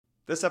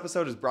This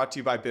episode is brought to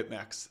you by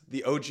BitMEX,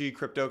 the OG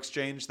crypto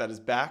exchange that is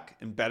back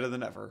and better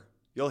than ever.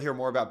 You'll hear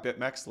more about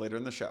BitMEX later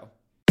in the show.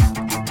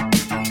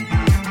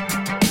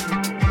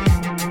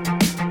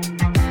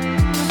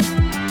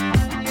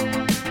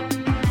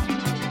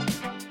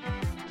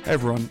 Hey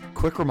everyone,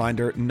 quick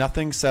reminder,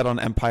 nothing said on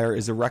Empire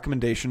is a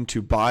recommendation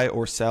to buy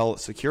or sell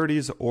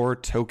securities or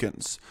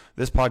tokens.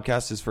 This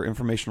podcast is for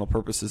informational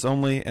purposes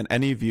only, and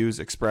any views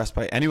expressed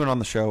by anyone on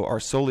the show are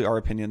solely our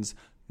opinions,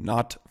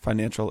 not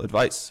financial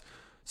advice.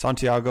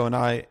 Santiago and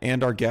I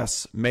and our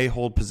guests may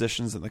hold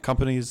positions in the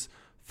companies,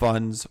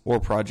 funds, or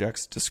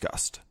projects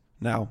discussed.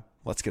 Now,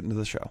 let's get into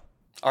the show.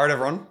 All right,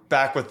 everyone,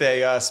 back with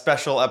a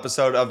special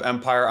episode of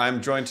Empire.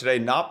 I'm joined today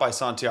not by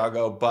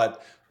Santiago,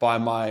 but by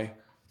my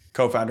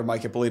co-founder,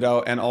 Mike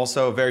Ippolito, and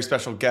also a very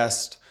special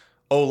guest,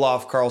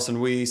 Olaf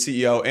Carlson-Wee,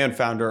 CEO and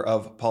founder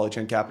of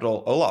Polychain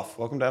Capital. Olaf,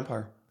 welcome to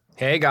Empire.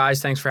 Hey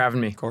guys, thanks for having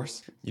me. Of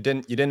course. You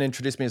didn't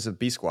introduce me as a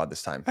B Squad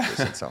this time,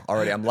 Jason, so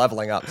already I'm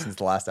leveling up since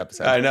the last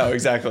episode. I know,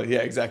 exactly.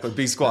 Yeah, exactly.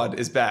 B Squad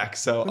is back.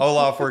 So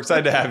Olaf, we're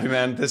excited to have you,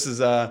 man. This is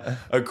a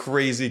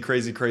crazy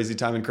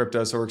time in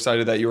crypto. So we're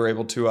excited that you were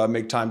able to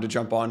make time to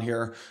jump on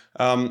here.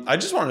 I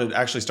just wanted to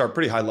actually start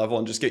pretty high level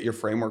and just get your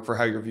framework for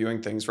how you're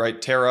viewing things,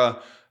 right?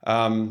 Terra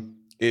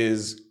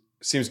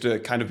seems to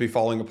kind of be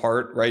falling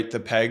apart, right? The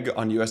peg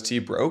on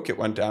UST broke. It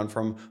went down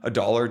from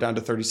 $1 down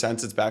to 30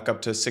 cents. It's back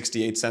up to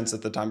 68 cents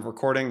at the time of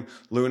recording.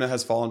 Luna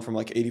has fallen from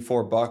like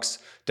 $84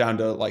 down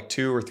to like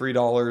 $2 or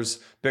 $3.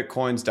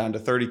 Bitcoin's down to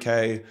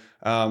 30K.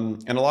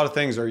 And a lot of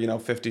things are,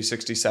 50,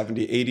 60,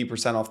 70,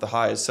 80% off the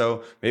highs.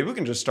 So maybe we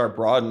can just start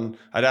broad. And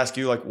I'd ask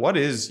you,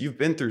 you've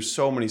been through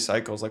so many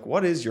cycles.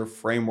 What is your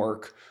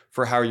framework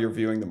for how you're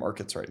viewing the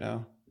markets right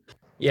now?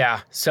 Yeah.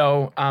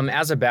 So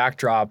as a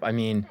backdrop,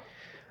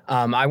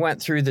 I went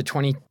through the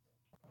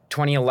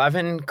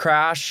 2011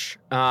 crash,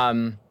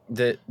 the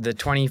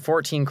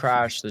 2014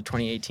 crash, the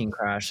 2018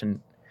 crash,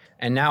 and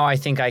now I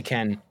think I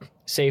can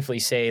safely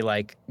say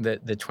the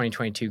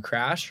 2022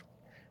 crash.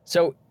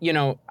 So,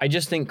 I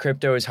just think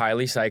crypto is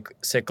highly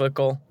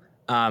cyclical.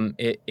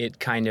 It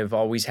kind of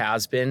always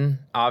has been,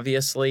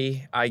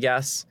 obviously, I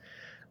guess.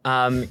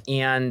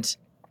 And,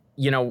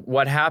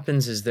 what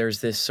happens is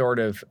there's this sort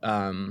of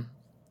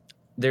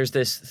there's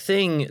this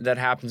thing that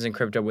happens in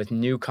crypto with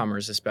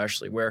newcomers,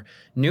 especially, where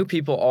new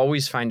people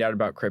always find out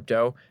about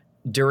crypto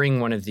during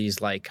one of these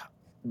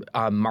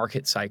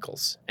market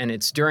cycles. And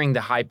it's during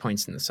the high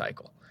points in the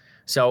cycle.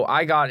 So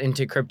I got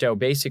into crypto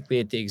basically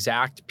at the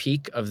exact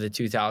peak of the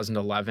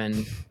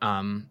 2011,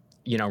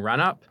 run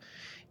up.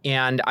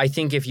 And I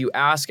think if you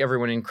ask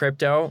everyone in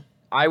crypto,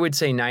 I would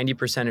say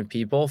 90% of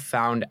people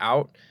found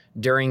out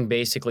during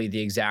basically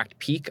the exact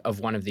peak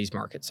of one of these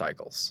market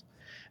cycles.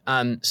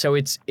 So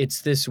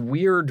it's this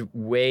weird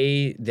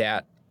way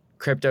that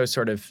crypto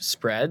sort of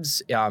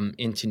spreads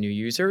into new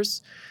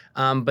users.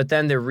 But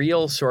then the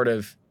real sort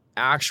of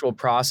actual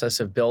process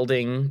of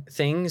building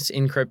things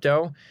in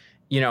crypto,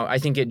 I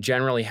think it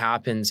generally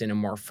happens in a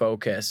more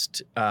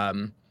focused,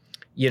 and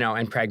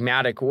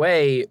pragmatic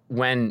way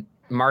when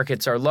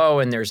markets are low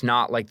and there's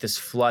not this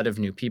flood of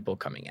new people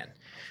coming in.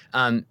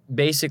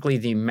 Basically,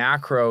 the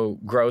macro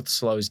growth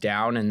slows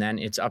down, and then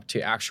it's up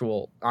to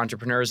actual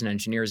entrepreneurs and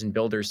engineers and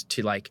builders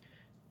to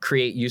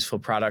create useful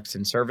products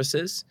and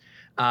services,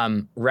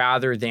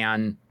 rather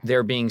than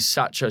there being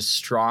such a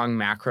strong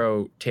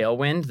macro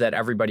tailwind that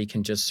everybody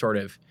can just sort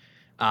of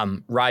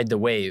ride the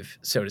wave,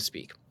 so to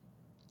speak.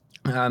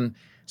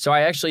 So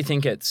I actually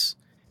think it's,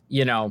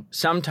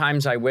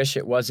 sometimes I wish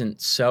it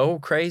wasn't so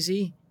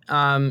crazy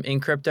in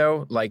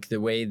crypto, the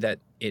way that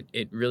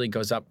it really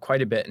goes up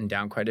quite a bit and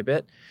down quite a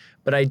bit.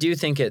 But I do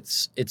think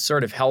it's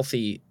sort of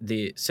healthy,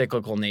 the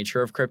cyclical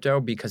nature of crypto,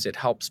 because it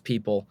helps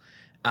people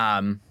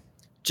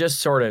just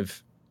sort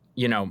of,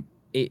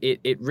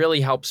 it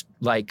really helps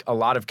a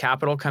lot of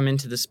capital come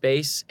into the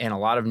space and a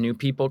lot of new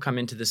people come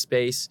into the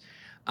space.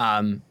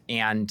 So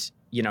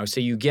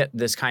you get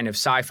this kind of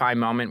sci-fi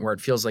moment where it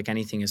feels like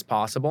anything is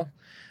possible.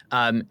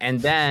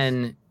 And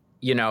then,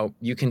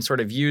 you can sort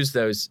of use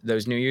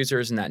those new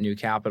users and that new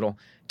capital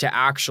to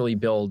actually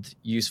build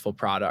useful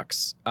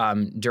products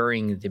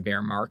during the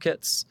bear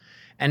markets.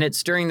 And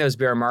it's during those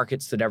bear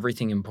markets that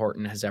everything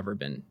important has ever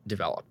been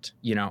developed.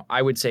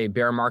 I would say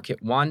bear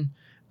market 1,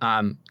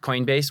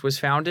 Coinbase was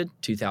founded,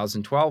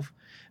 2012.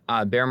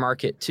 Bear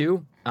market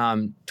 2,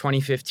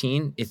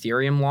 2015,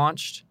 Ethereum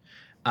launched.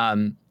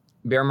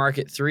 Bear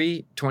market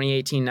 3,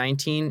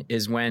 2018-19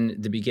 is when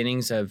the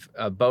beginnings of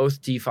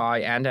both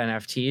DeFi and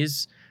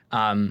NFTs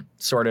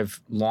sort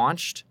of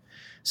launched.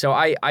 So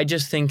I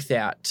just think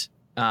that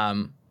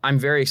I'm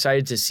very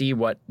excited to see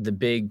what the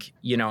big,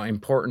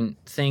 important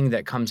thing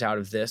that comes out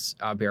of this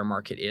bear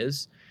market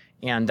is.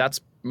 And that's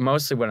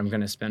mostly what I'm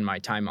going to spend my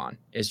time on,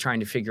 is trying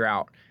to figure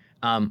out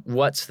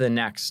what's the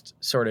next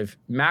sort of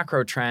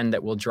macro trend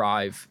that will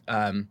drive,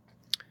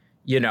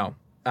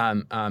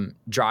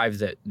 drive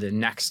the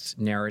next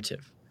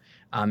narrative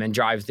and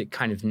drive the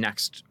kind of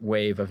next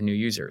wave of new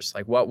users.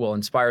 What will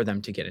inspire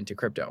them to get into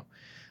crypto?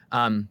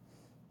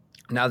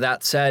 Now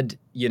that said,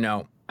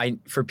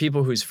 for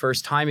people whose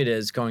first time it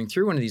is going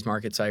through one of these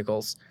market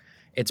cycles,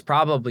 it's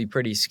probably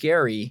pretty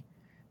scary.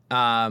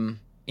 And,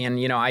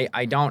 you know,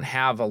 I don't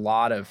have a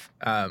lot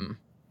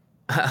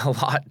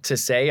to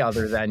say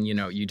other than, you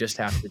know, you just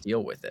have to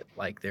deal with it.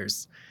 Like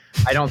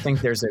I don't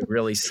think there's a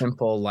really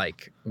simple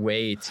like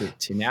way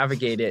to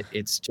navigate it.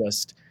 It's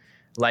just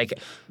like,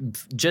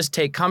 just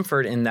take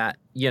comfort in that,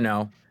 you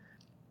know,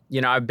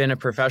 I've been a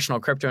professional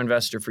crypto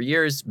investor for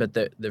years, but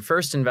the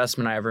first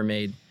investment I ever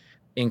made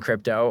in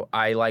crypto,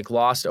 I like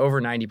lost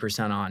over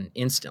 90% on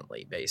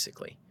instantly,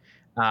 basically,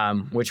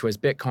 which was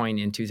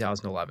Bitcoin in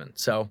 2011.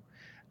 So,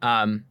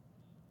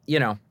 you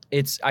know,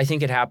 I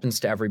think it happens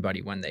to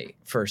everybody when they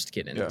first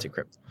get into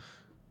crypto.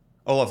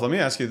 Olaf, let me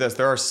ask you this.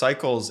 There are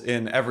cycles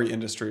in every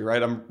industry,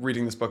 right? I'm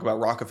reading this book about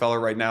Rockefeller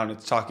right now, and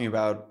it's talking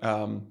about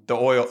the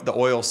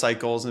oil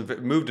cycles, and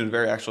it moved in a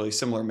very actually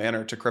similar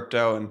manner to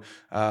crypto,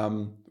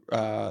 and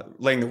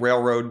laying the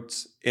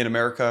railroads in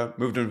America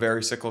moved in a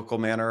very cyclical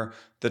manner.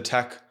 The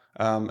tech,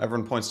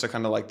 everyone points to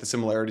kind of like the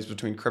similarities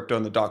between crypto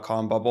and the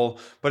dot-com bubble,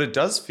 but it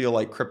does feel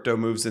like crypto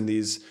moves in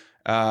these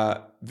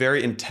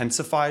very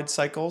intensified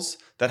cycles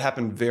that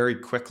happen very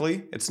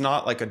quickly. It's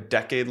not like a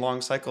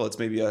decade-long cycle. It's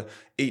maybe a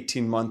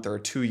 18-month or a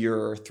 2-year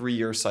or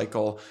 3-year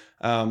cycle.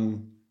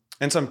 And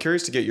so I'm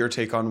curious to get your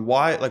take on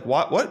why, like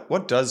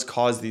what does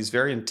cause these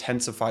very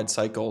intensified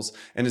cycles?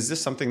 And is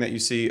this something that you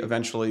see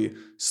eventually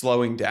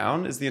slowing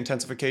down, is the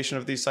intensification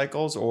of these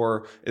cycles?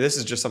 Or this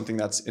is just something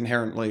that's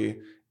inherently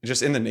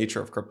just in the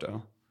nature of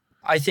crypto?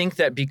 I think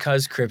that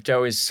because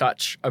crypto is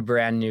such a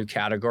brand new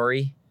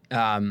category,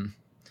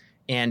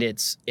 and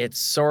it's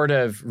sort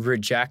of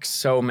rejects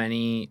so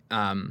many,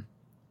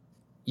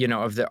 you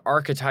know, of the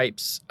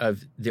archetypes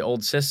of the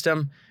old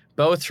system,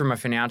 both from a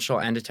financial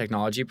and a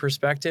technology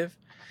perspective,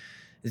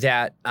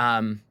 that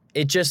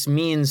it just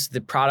means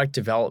the product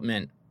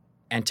development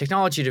and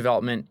technology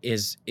development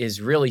is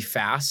really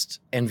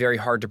fast and very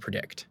hard to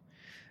predict.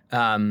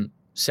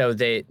 So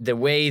the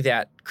way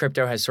that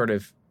crypto has sort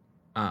of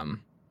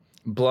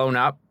blown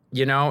up,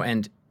 you know,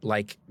 and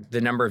like the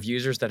number of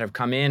users that have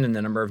come in and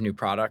the number of new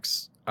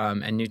products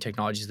and new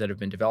technologies that have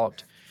been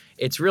developed,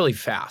 it's really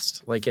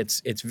fast. Like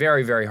it's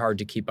very, very hard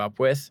to keep up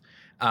with.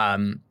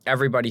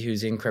 Everybody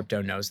who's in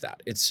crypto knows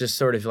that. It's just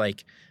sort of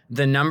like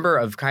the number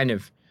of kind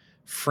of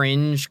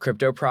fringe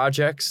crypto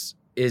projects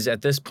is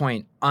at this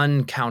point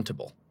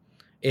uncountable.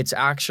 It's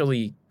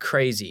actually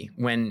crazy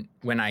when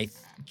I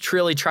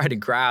truly try to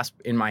grasp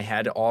in my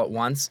head all at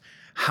once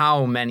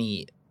how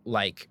many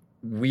like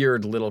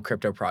weird little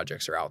crypto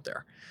projects are out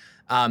there.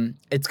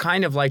 It's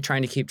kind of like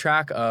trying to keep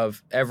track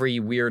of every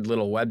weird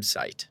little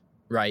website,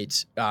 right?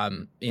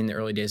 In the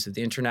early days of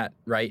the internet,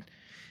 right?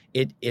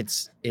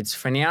 It's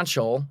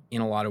financial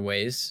in a lot of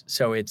ways,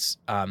 so it's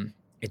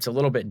a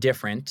little bit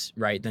different,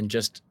 right, than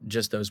just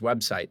those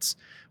websites.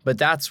 But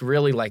that's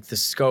really like the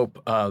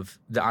scope of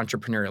the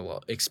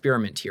entrepreneurial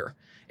experiment here.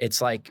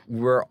 It's like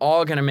we're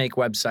all going to make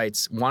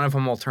websites. One of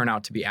them will turn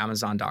out to be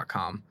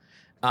Amazon.com,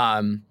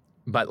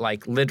 but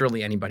like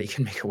literally anybody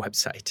can make a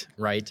website,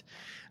 right?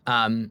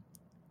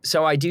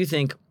 So I do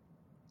think,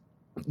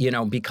 you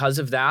know, because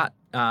of that,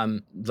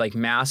 like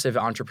massive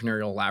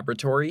entrepreneurial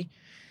laboratory,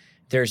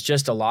 there's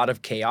just a lot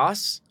of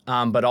chaos,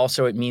 but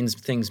also it means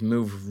things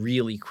move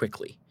really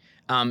quickly,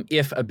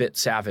 if a bit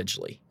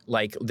savagely.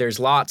 Like there's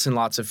lots and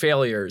lots of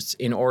failures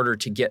in order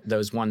to get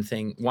those one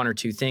or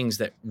two things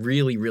that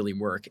really, really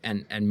work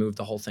and move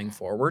the whole thing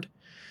forward.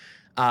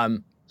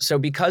 So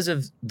because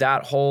of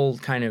that whole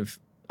kind of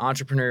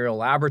entrepreneurial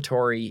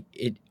laboratory,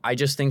 I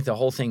just think the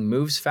whole thing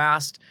moves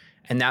fast.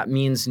 And that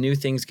means new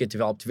things get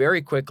developed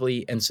very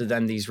quickly. And so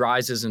then these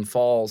rises and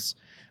falls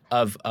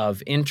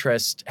of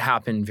interest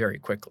happen very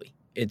quickly.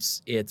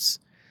 It's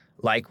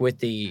like with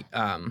the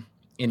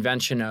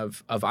invention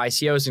of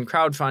ICOs and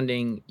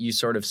crowdfunding, you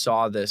sort of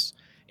saw this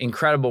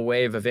incredible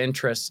wave of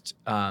interest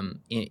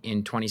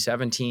in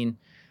 2017.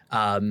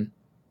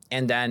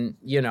 And then,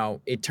 you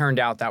know, it turned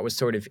out that was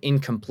sort of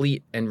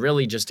incomplete and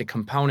really just a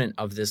component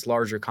of this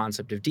larger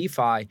concept of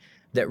DeFi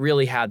that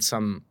really had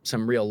some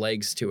real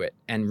legs to it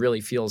and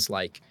really feels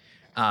like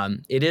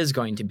it is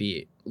going to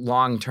be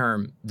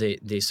long-term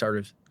the sort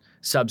of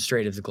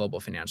substrate of the global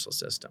financial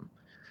system.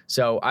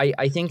 So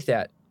I think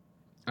that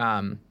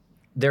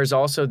there's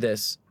also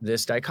this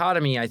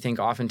dichotomy, I think,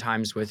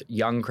 oftentimes with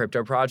young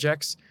crypto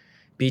projects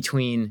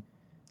between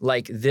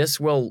like this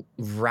will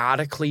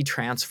radically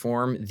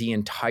transform the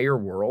entire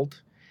world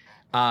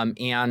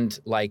and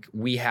like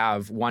we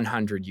have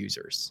 100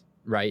 users,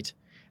 right?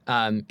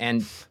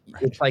 And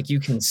it's like you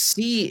can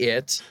see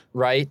it,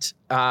 right?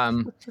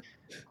 But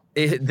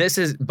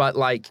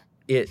like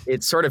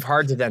it's sort of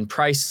hard to then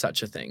price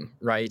such a thing,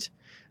 right?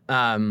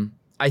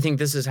 I think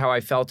this is how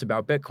I felt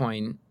about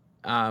Bitcoin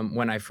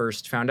when I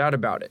first found out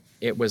about it.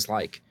 It was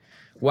like,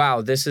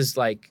 wow, this is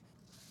like,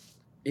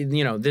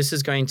 you know, this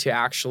is going to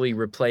actually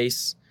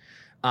replace,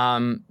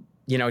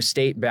 you know,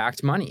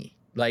 state-backed money.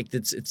 Like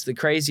it's the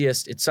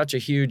craziest. It's such a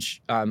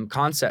huge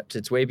concept.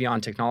 It's way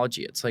beyond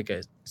technology. It's like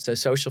it's a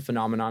social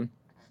phenomenon.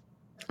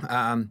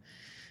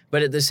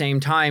 But at the same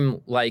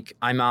time, like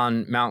I'm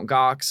on Mt.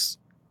 Gox,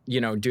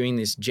 you know, doing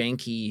this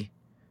janky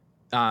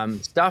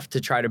stuff to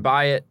try to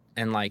buy it.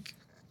 and like,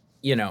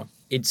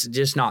 it's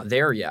just not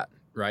there yet,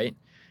 right?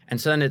 And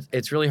so then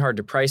it's really hard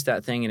to price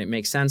that thing, and it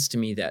makes sense to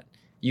me that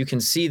you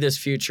can see this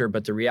future,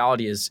 but the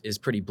reality is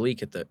pretty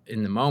bleak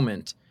in the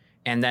moment,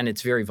 and then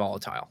it's very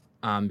volatile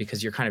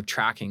because you're kind of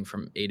tracking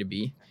from A to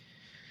B.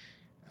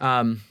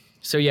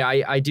 So yeah,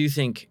 I do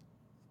think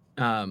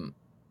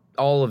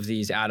all of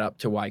these add up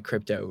to why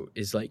crypto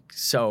is like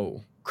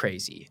so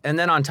crazy. And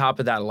then on top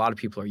of that, a lot of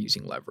people are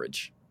using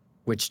leverage,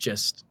 which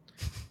just,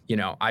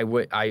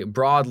 I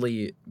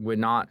broadly would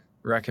not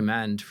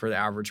recommend for the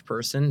average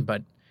person,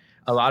 but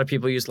a lot of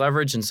people use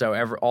leverage. And so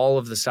all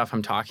of the stuff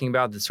I'm talking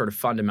about that's sort of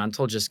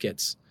fundamental just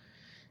gets,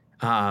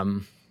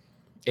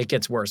 it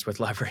gets worse with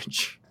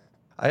leverage.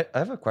 I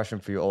have a question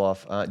for you,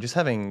 Olaf. Just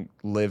having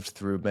lived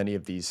through many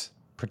of these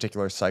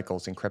particular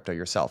cycles in crypto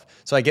yourself.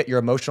 So I get your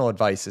emotional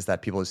advice is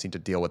that people just need to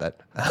deal with it.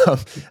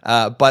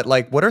 But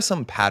like, what are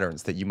some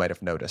patterns that you might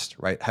have noticed,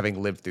 right?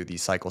 Having lived through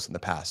these cycles in the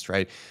past,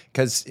 right?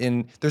 Because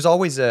there's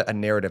always a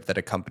narrative that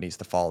accompanies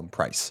the fall in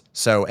price.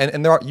 So,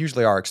 and there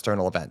usually are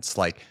external events.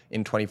 Like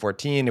in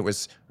 2014, it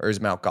was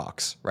Mt.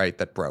 Gox, right?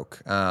 That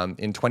broke.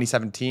 In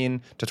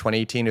 2017 to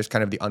 2018, it was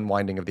kind of the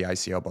unwinding of the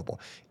ICO bubble.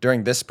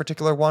 During this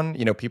particular one,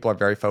 people are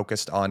very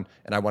focused on,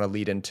 and I want to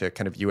lead into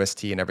kind of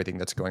UST and everything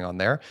that's going on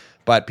there,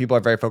 but people are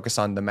very focused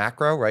on the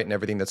macro, right, and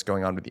everything that's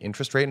going on with the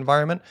interest rate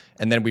environment.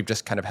 And then we've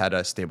just kind of had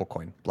a stable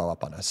coin blow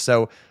up on us.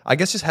 So I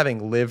guess just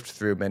having lived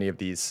through many of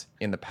these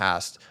in the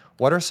past,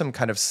 what are some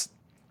kind of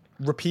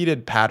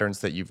repeated patterns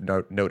that you've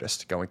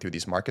noticed going through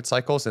these market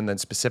cycles? And then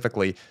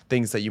specifically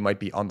things that you might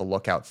be on the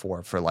lookout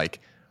for like,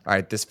 all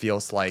right, this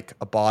feels like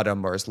a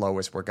bottom or as low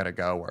as we're going to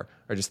go,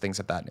 or just things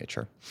of that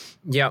nature.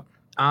 Yep.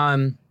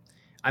 I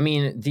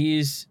mean,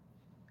 these,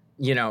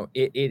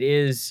 it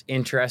is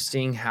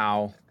interesting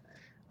how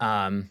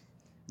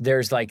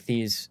there's like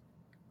these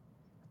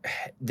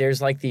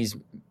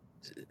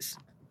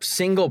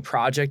single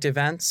project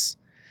events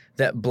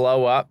that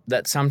blow up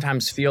that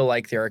sometimes feel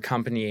like they're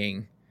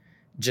accompanying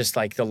just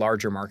like the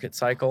larger market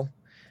cycle.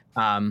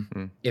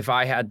 If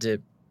I had to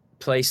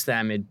place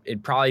them,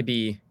 it'd probably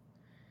be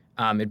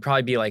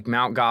like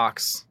Mt.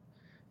 Gox,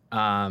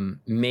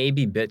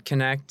 maybe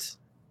BitConnect,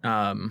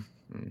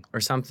 or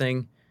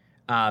something.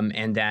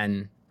 And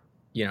then,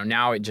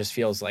 now it just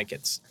feels like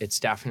it's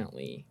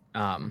definitely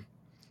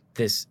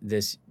this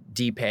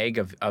depeg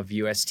of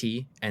UST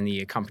and the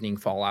accompanying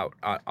fallout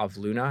of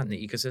Luna and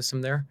the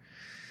ecosystem there.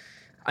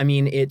 I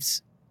mean,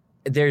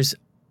 there's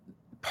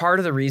part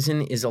of the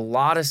reason is a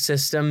lot of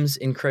systems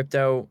in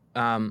crypto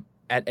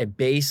at a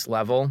base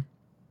level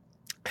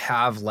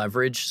have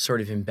leverage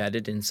sort of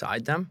embedded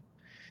inside them.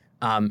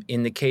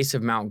 In the case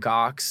of Mt.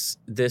 Gox,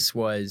 this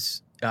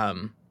was,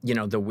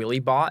 the Willy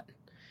bot,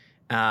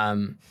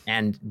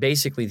 and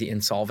basically the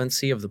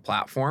insolvency of the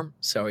platform.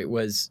 So it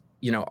was,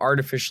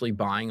 artificially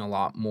buying a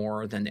lot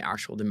more than the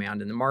actual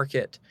demand in the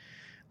market.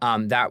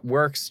 That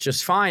works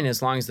just fine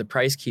as long as the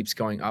price keeps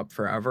going up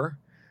forever.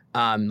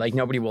 Like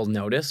nobody will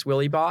notice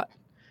Willy bot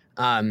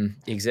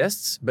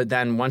exists, but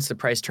then once the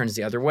price turns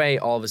the other way,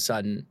 all of a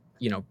sudden,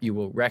 you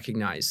will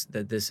recognize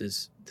that this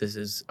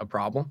is a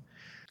problem.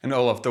 And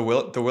Olaf, the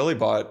Willy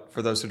bot,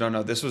 for those who don't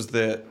know, was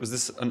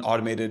this an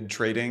automated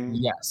trading?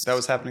 Yes. That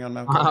was happening on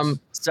Mt. Gox?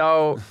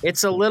 So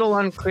it's a little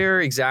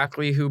unclear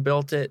exactly who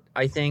built it,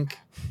 I think,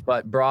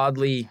 but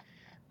broadly,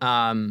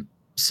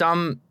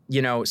 somebody,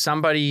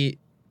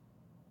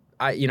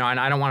 and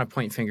I don't want to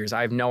point fingers.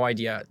 I have no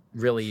idea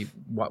really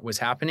what was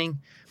happening,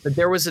 but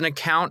there was an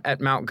account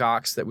at Mt.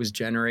 Gox that was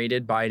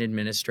generated by an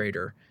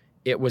administrator.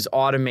 It was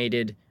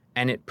automated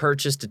and it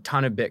purchased a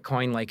ton of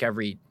Bitcoin like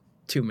every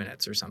 2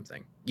 minutes or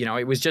something.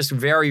 It was just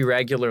very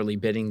regularly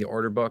bidding the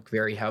order book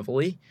very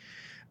heavily.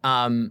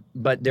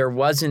 But there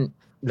wasn't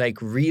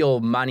like real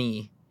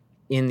money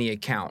in the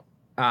account.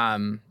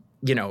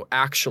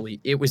 Actually,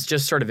 it was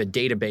just sort of a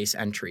database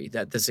entry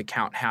that this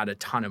account had a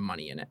ton of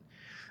money in it.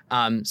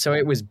 So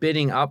it was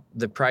bidding up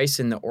the price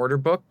in the order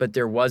book, but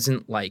there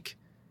wasn't like,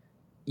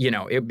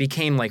 it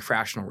became like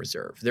fractional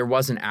reserve. There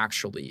wasn't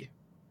actually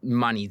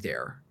money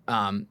there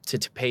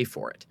to pay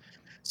for it.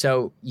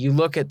 So you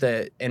look at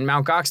and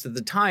Mt. Gox at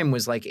the time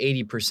was like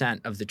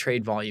 80% of the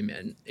trade volume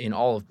in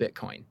all of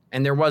Bitcoin.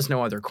 And there was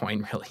no other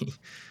coin really.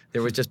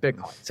 There was just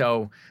Bitcoin.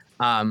 So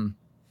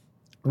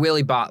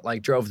Willy bot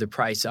like drove the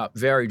price up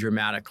very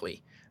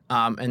dramatically.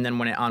 And then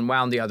when it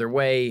unwound the other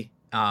way,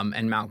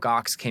 and Mt.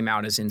 Gox came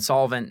out as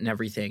insolvent and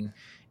everything,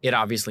 it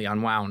obviously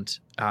unwound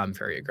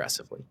very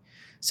aggressively.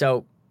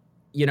 So,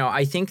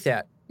 I think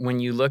that when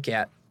you look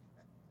at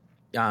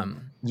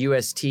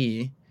UST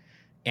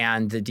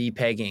and the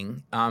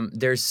depegging,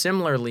 there's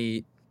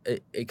similarly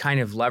a kind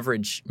of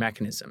leverage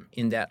mechanism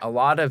in that a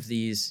lot of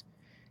these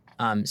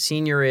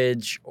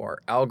seigniorage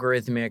or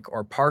algorithmic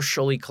or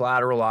partially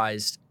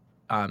collateralized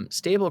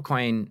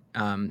stablecoin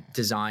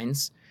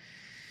designs,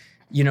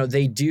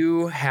 they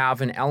do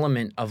have an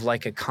element of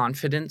like a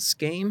confidence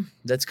game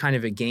that's kind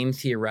of a game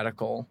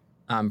theoretical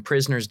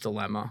prisoner's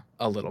dilemma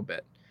a little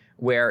bit,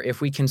 where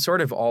if we can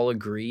sort of all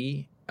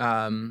agree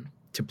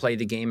to play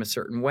the game a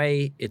certain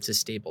way, it's a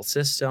stable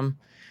system.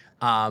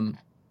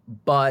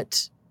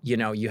 But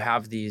you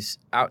have these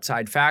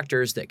outside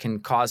factors that can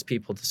cause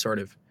people to sort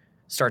of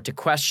start to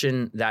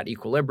question that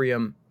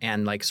equilibrium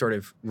and like sort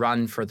of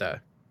run for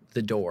the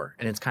door.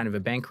 And it's kind of a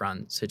bank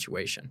run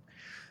situation.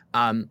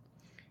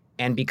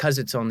 And because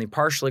it's only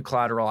partially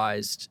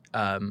collateralized,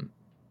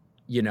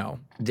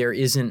 there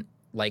isn't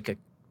like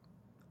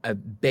a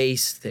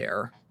base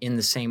there in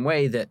the same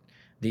way that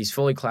these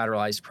fully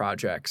collateralized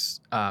projects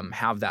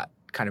have that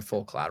kind of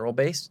full collateral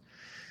base.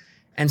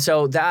 And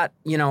so that,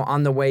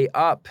 on the way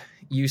up,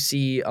 you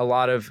see a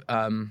lot of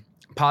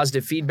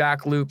positive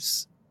feedback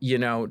loops,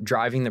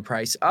 driving the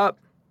price up.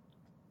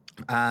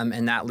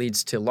 And that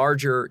leads to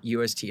larger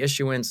UST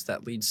issuance.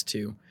 That leads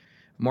to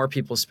more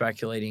people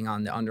speculating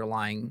on the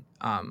underlying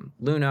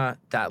Luna.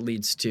 That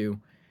leads to,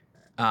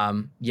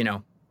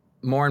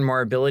 more and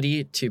more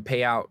ability to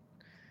pay out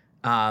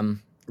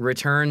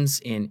returns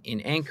in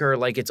Anchor.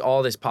 Like it's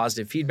all this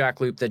positive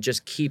feedback loop that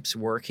just keeps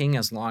working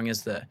as long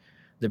as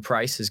the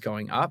price is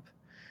going up.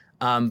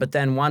 But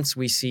then once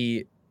we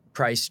see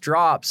price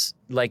drops,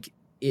 like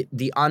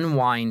the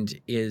unwind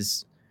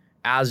is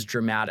as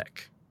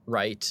dramatic,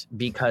 right?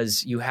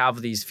 Because you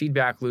have these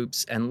feedback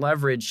loops and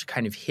leverage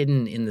kind of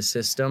hidden in the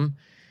system.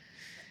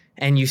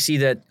 And you see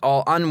that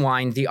all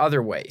unwind the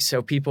other way.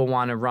 So people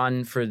want to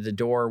run for the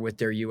door with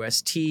their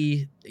UST.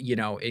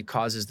 It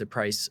causes the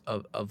price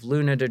of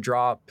Luna to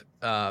drop.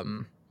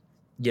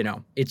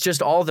 It's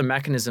just all the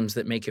mechanisms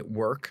that make it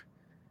work,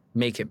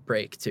 make it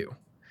break too.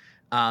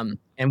 And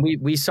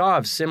we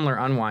saw similar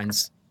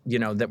unwinds,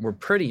 that were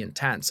pretty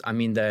intense. I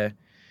mean,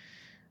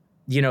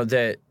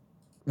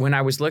 when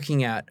I was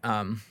looking at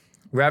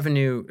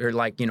revenue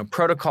or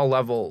protocol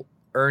level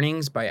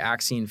earnings by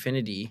Axie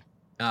Infinity,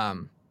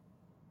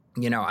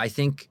 I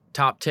think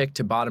top tick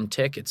to bottom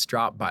tick, it's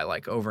dropped by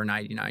like over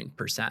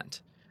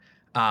 99%,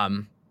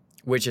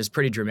 which is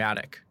pretty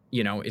dramatic.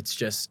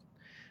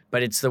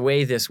 But it's the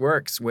way this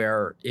works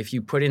where if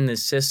you put in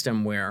this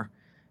system where,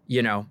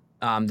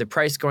 the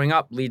price going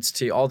up leads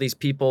to all these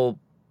people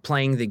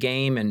playing the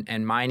game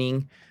and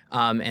mining,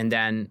 and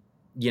then,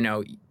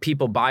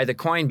 people buy the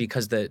coin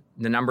because the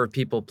number of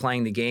people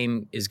playing the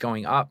game is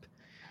going up.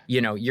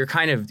 You're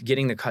kind of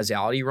getting the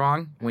causality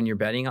wrong when you're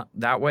betting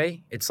that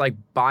way. It's like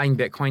buying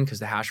Bitcoin because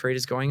the hash rate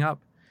is going up.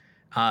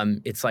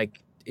 It's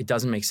like, it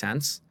doesn't make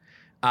sense.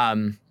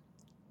 And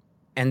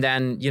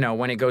then,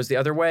 when it goes the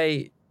other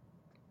way,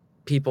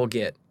 people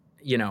get,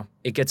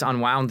 it gets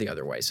unwound the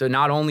other way. So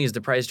not only is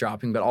the price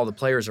dropping, but all the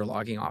players are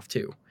logging off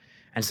too.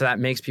 And so that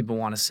makes people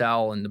want to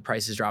sell and the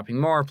price is dropping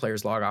more,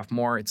 players log off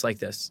more. It's like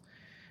this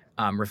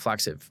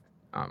reflexive,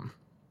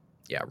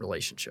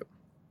 relationship.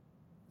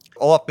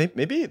 Olaf,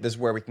 maybe this is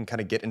where we can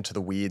kind of get into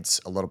the weeds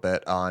a little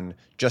bit on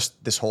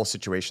just this whole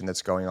situation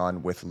that's going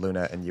on with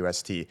Luna and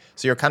UST.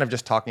 So you're kind of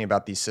just talking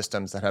about these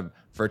systems that have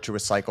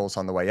virtuous cycles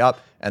on the way up,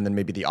 and then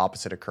maybe the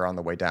opposite occur on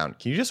the way down.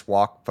 Can you just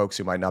walk folks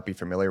who might not be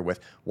familiar with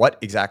what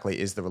exactly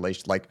is the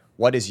relation? Like,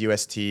 what is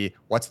UST?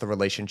 What's the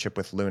relationship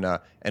with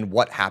Luna? And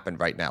what happened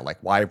right now? Like,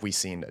 why have we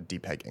seen a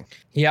depegging?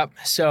 Yep.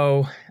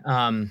 So,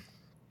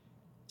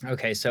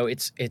 so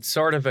it's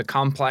sort of a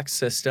complex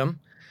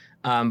system.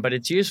 But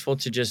it's useful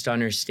to just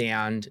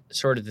understand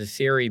sort of the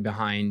theory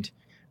behind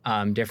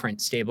different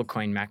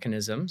stablecoin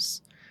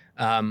mechanisms.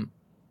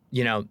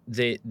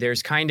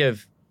 There's kind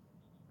of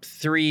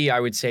three, I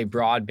would say,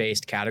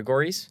 broad-based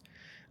categories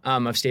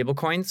of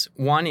stablecoins.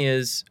 One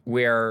is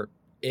where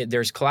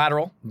there's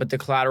collateral, but the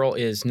collateral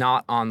is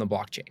not on the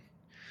blockchain.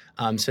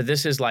 So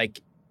this is like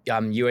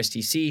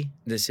USDC.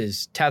 This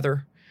is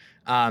Tether.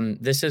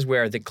 This is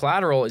where the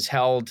collateral is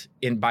held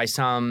by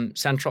some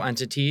central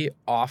entity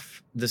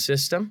off the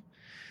system.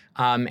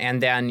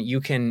 And then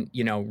you can,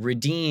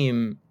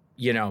 redeem,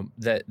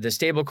 the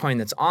stable coin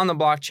that's on the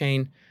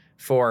blockchain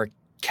for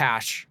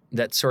cash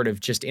that's sort of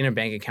just in a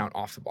bank account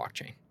off the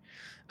blockchain.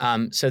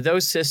 So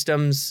those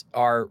systems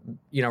are,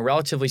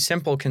 relatively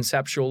simple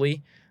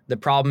conceptually. The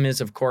problem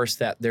is, of course,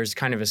 that there's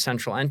kind of a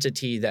central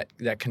entity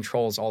that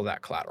controls all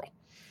that collateral.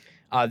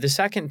 The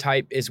second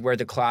type is where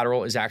the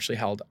collateral is actually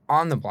held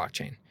on the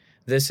blockchain.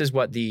 This is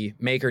what the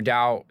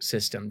MakerDAO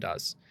system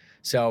does.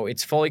 So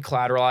it's fully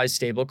collateralized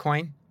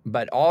stablecoin,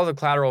 but all the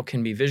collateral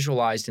can be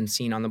visualized and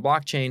seen on the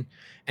blockchain,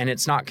 and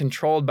it's not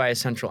controlled by a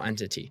central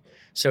entity.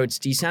 So it's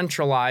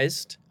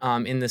decentralized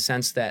in the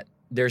sense that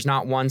there's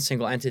not one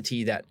single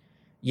entity that,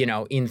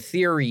 in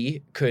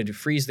theory could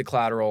freeze the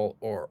collateral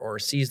or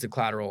seize the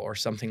collateral or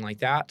something like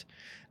that.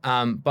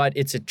 But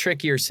it's a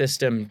trickier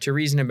system to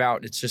reason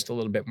about. It's just a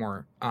little bit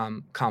more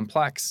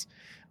complex.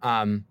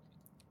 And,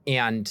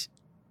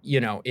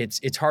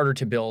 it's harder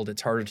to build,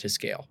 it's harder to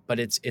scale, but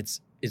it's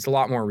a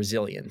lot more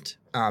resilient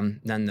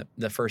than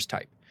the first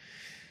type.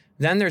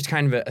 Then there's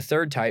kind of a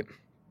third type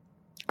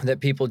that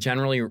people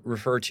generally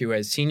refer to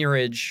as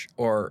seigniorage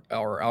or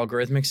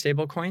algorithmic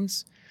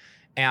stablecoins.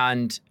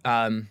 And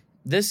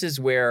this is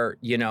where,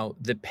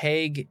 the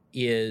peg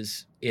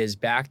is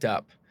backed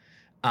up.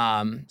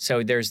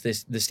 So there's the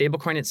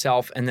stablecoin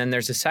itself, and then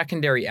there's a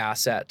secondary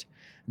asset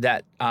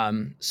that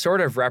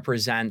sort of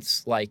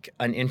represents like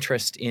an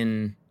interest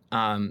in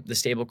the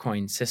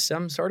stablecoin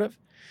system, sort of.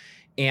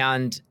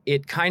 And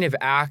it kind of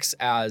acts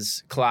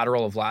as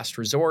collateral of last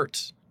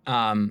resort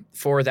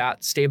for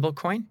that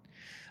stablecoin.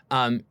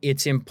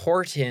 It's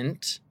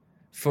important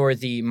for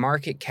the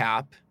market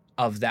cap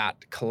of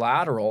that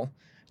collateral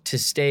to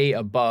stay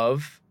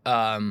above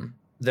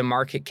the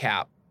market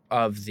cap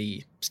of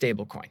the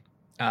stablecoin.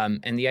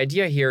 And the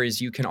idea here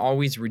is you can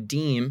always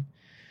redeem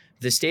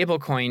the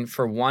stablecoin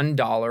for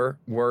 $1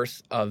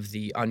 worth of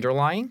the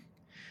underlying,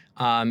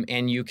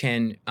 and you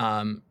can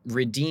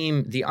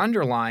redeem the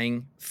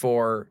underlying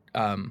for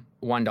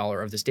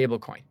 $1 of the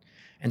stablecoin.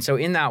 And so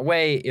in that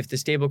way, if the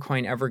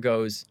stablecoin ever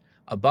goes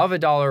above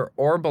 $1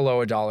 or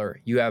below $1,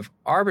 you have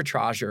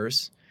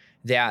arbitrageurs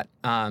that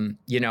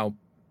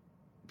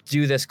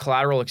do this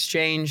collateral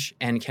exchange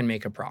and can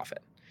make a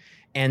profit.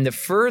 And the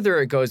further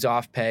it goes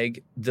off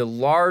peg, the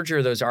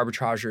larger those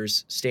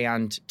arbitrageurs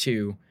stand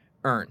to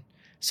earn.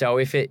 So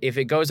if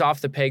it goes off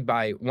the peg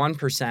by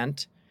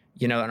 1%,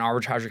 an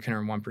arbitrager can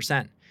earn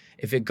 1%.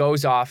 If it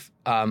goes off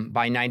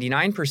by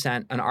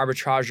 99%, an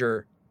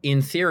arbitrager,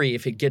 in theory,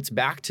 if it gets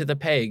back to the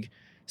peg,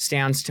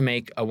 stands to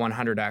make a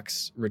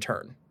 100x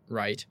return,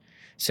 right?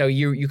 So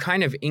you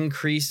kind of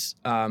increase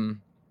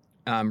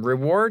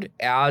reward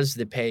as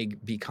the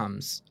peg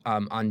becomes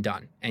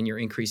undone, and you're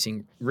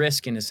increasing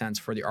risk in a sense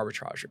for the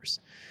arbitrageurs.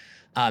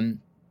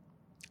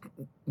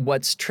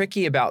 What's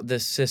tricky about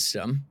this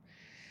system,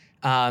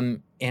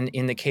 and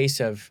in the case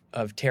of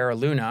Terra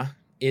Luna,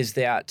 is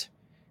that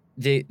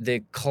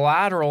the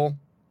collateral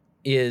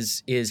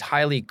is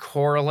highly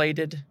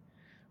correlated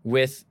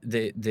with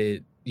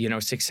the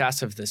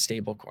success of the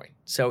stablecoin.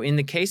 So in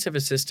the case of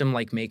a system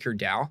like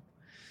MakerDAO,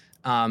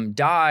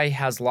 DAI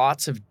has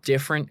lots of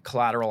different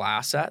collateral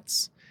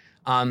assets.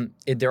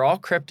 They're all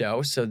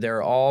crypto, so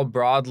they're all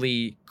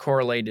broadly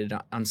correlated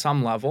on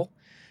some level,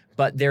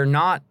 but they're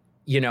not,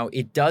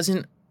 it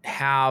doesn't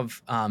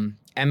have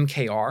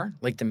MKR,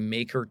 like the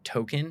Maker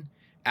token,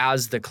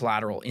 as the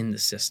collateral in the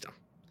system.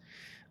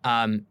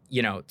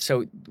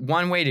 So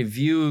one way to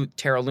view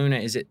Terra Luna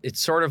is it's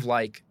sort of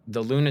like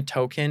the Luna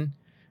token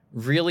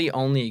really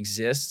only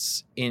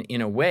exists in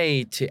a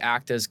way to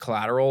act as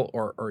collateral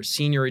or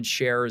seigniorage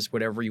shares,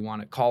 whatever you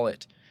want to call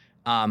it,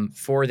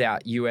 for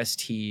that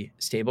UST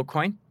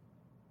stablecoin.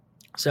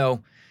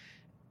 So,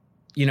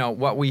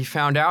 what we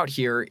found out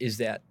here is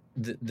that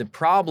the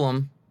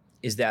problem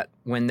is that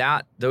when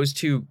those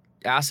two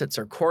assets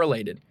are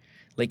correlated,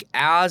 like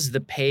as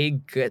the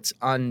peg gets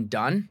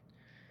undone,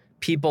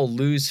 people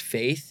lose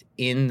faith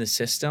in the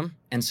system,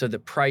 and so the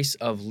price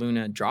of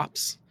Luna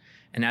drops.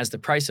 And as the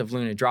price of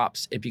Luna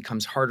drops, it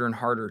becomes harder and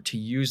harder to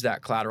use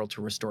that collateral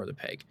to restore the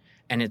peg.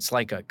 And it's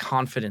like a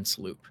confidence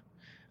loop.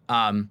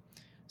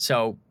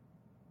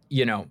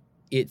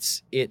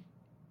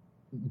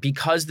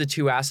 Because the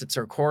two assets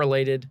are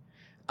correlated,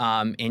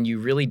 and you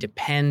really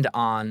depend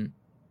on,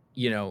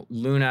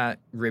 Luna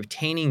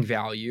retaining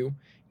value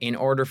in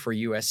order for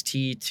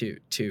UST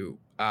to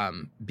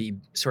be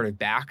sort of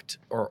backed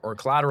or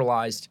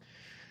collateralized,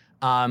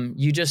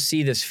 you just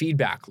see this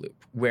feedback loop.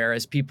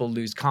 Whereas people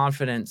lose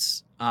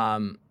confidence,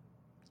 in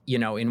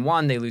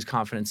one, they lose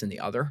confidence in the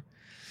other.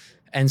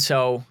 And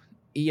so,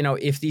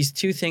 if these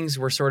two things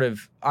were sort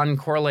of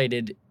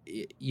uncorrelated,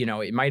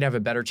 it might have a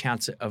better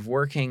chance of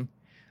working.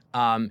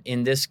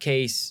 In this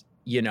case,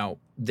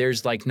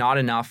 there's like not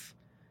enough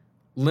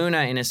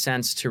Luna in a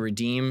sense to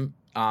redeem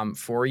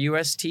for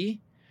UST.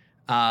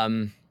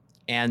 And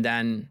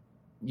then,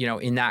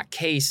 in that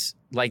case,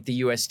 like the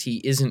UST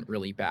isn't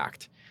really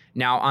backed.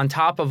 Now, on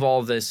top of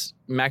all this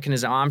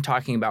mechanism I'm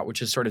talking about,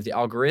 which is sort of the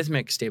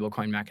algorithmic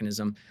stablecoin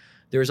mechanism,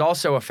 there's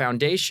also a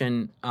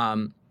foundation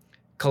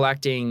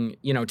collecting,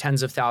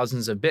 tens of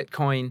thousands of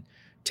Bitcoin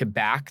to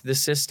back the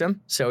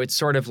system. So it's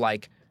sort of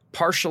like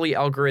partially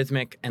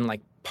algorithmic and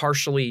like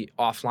partially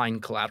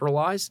offline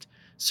collateralized,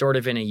 sort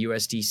of in a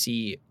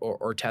USDC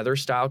or Tether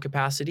style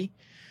capacity.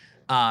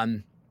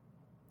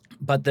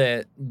 But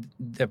the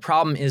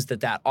problem is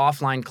that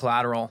offline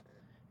collateral,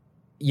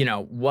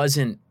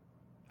 wasn't,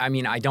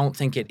 I don't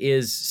think it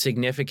is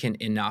significant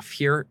enough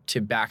here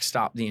to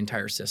backstop the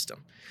entire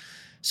system.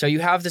 So you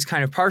have this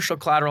kind of partial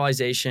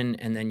collateralization,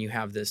 and then you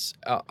have this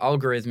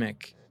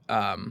algorithmic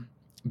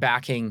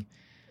backing,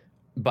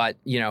 but,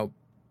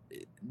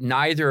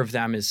 neither of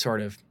them is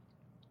sort of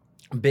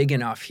big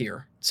enough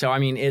here. So,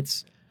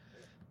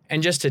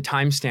 and just to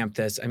timestamp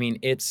this,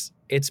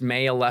 it's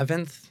May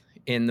 11th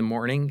in the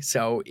morning.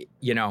 So,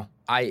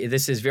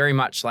 this is very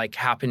much like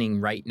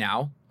happening right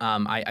now.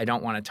 I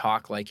don't want to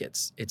talk like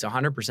it's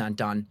 100%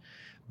 done,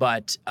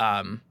 but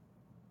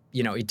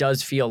it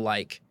does feel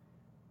like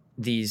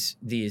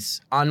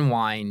these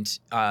unwind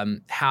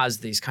has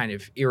these kind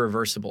of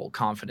irreversible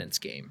confidence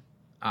game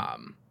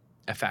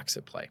effects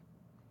at play.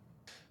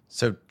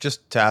 So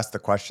just to ask the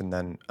question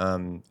then,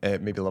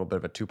 maybe a little bit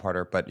of a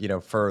two-parter, but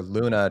for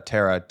Luna,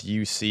 Terra, do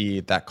you see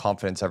that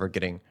confidence ever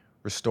getting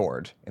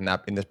restored in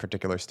this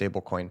particular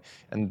stablecoin?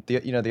 And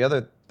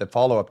the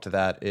follow-up to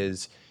that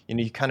is,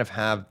 you kind of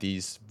have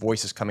these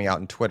voices coming out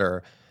in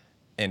Twitter,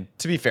 and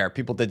to be fair,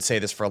 people did say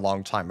this for a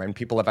long time, right? And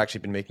people have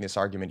actually been making this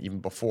argument even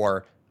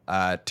before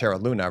Terra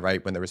Luna,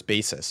 right, when there was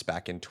Basis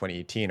back in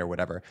 2018 or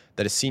whatever,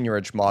 that a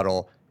seigniorage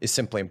model is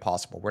simply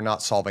impossible. We're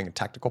not solving a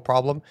technical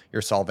problem.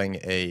 You're solving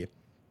a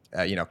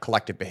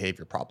collective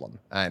behavior problem.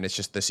 And it's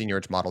just the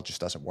seigniorage model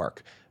just doesn't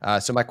work.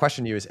 So my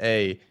question to you is,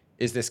 A,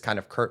 is this kind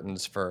of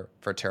curtains for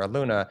Terra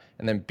Luna?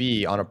 And then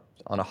B, on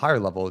a higher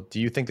level, do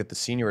you think that the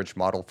seigniorage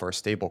model for a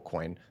stable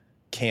coin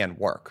can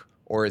work?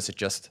 Or is it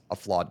just a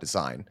flawed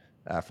design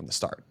from the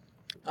start?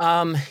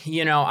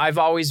 I've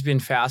always been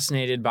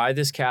fascinated by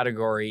this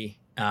category.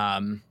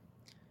 I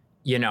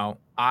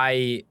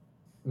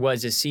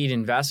was a seed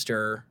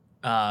investor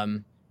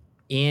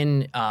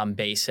in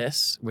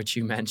Basis, which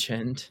you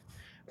mentioned.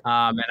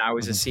 And I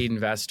was a seed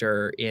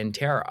investor in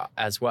Terra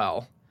as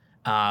well,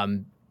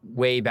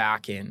 way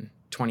back in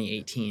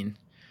 2018.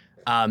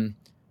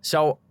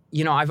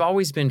 I've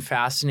always been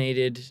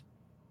fascinated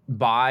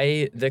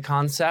by the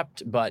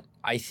concept, but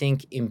I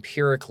think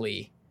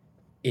empirically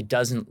it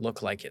doesn't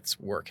look like it's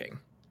working.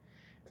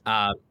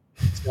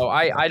 So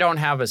I don't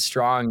have a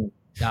strong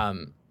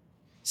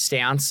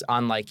stance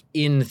on, like,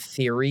 in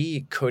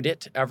theory, could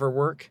it ever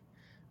work?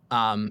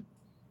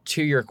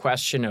 To your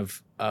question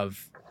of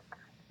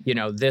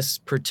this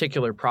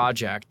particular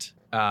project,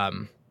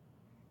 I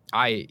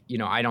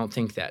don't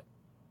think that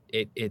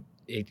it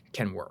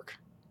can work.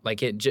 Like,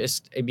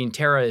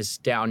 Terra is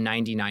down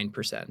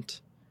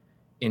 99%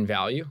 in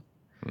value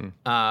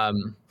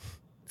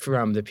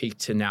from the peak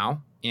to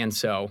now. And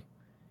so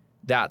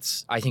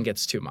I think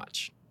it's too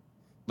much.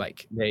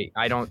 Like, like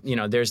I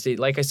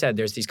said,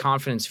 there's these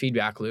confidence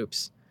feedback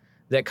loops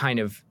that kind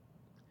of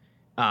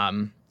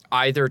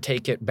either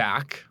take it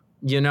back,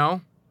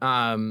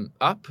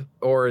 up,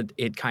 or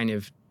it kind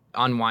of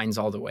unwinds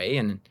all the way.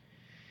 And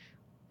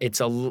it's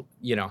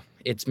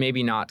it's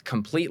maybe not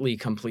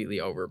completely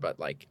over, but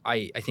like,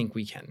 I think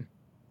we can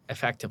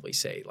effectively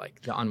say,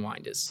 like, the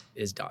unwind is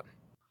done.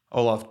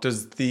 Olaf,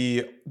 does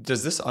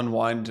this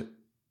unwind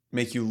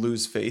make you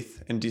lose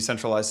faith in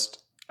decentralized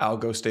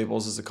algo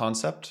stables as a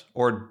concept?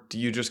 Or do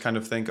you just kind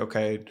of think,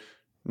 okay,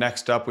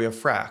 next up we have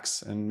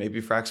Frax, and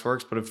maybe Frax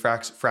works, but if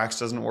Frax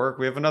doesn't work,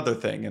 we have another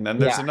thing, and then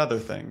there's another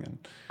thing.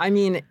 And I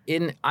mean,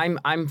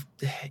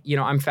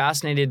 I'm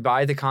fascinated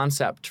by the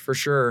concept for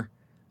sure.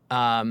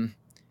 In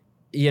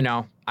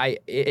a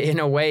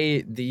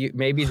way,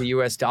 maybe the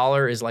US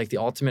dollar is like the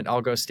ultimate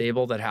algo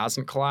stable that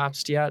hasn't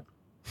collapsed yet.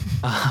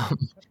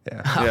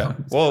 Yeah.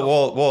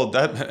 Well,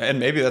 and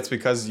maybe that's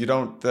because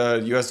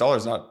the US dollar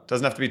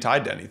doesn't have to be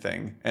tied to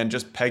anything, and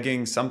just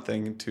pegging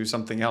something to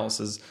something else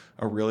is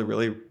a really,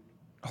 really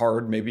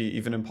hard, maybe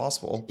even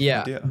impossible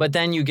idea. But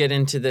then you get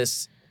into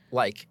this,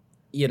 like,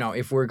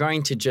 if we're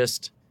going to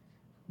just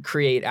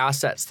create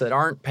assets that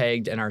aren't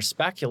pegged and are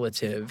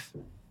speculative,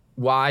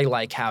 why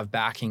have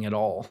backing at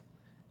all?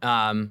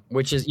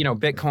 Which is,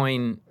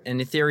 Bitcoin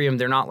and Ethereum,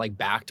 they're not like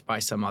backed by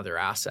some other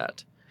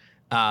asset.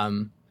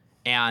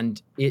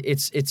 And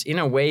it's in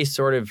a way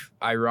sort of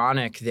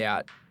ironic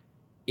that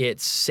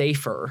it's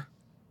safer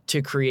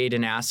to create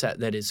an asset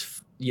that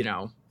is,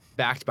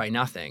 backed by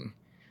nothing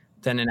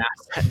than an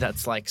asset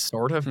that's like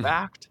sort of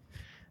backed.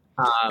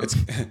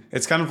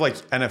 It's kind of like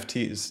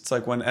NFTs. It's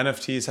like when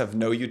NFTs have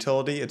no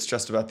utility, it's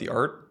just about the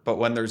art. But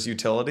when there's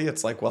utility,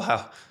 it's like,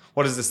 well,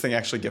 what is this thing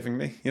actually giving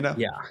me? Yeah.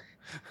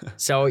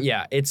 So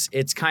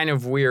it's kind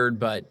of weird,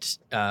 but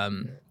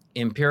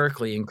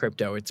empirically in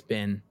crypto, it's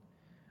been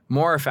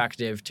more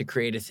effective to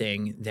create a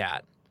thing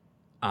that,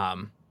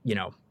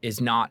 is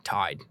not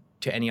tied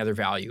to any other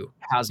value,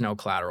 has no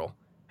collateral,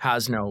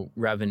 has no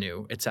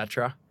revenue,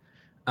 etc.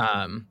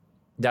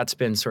 That's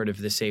been sort of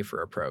the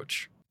safer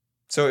approach.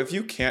 So if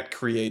you can't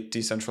create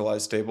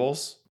decentralized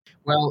stables,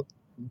 well,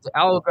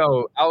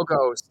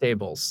 algo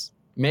stables,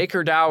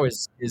 MakerDAO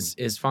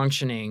is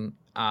functioning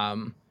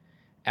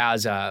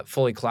as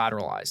fully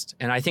collateralized,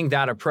 and I think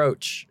that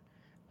approach,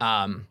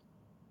 the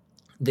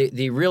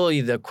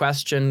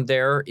question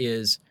there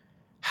is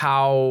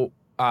how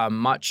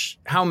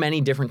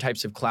many different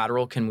types of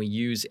collateral can we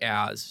use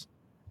as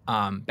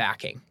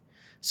backing.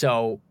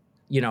 So,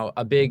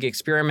 a big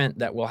experiment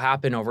that will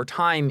happen over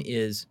time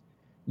is,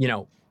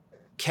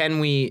 can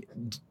we,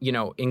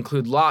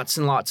 include lots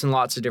and lots and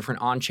lots of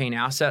different on-chain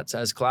assets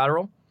as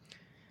collateral?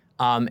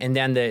 And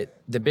then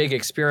the big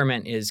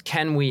experiment is,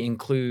 can we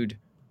include,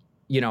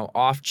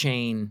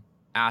 off-chain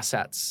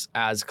assets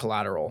as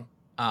collateral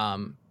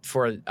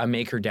for a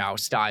MakerDAO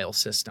style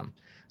system?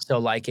 So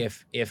like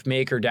if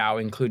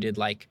MakerDAO included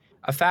like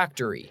a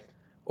factory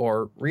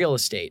or real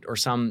estate or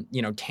some,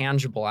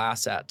 tangible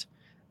asset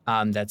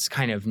that's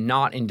kind of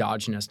not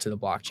endogenous to the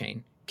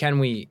blockchain, can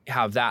we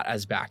have that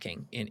as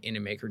backing in a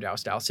MakerDAO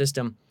style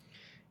system?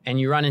 And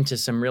you run into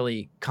some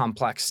really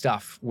complex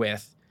stuff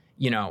with,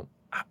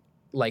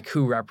 like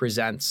who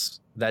represents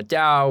that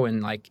DAO,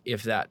 and like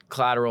if that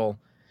collateral,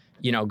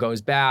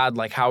 goes bad,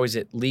 like how is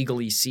it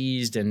legally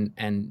seized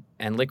and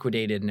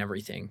liquidated and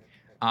everything.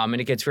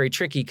 And it gets very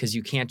tricky because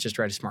you can't just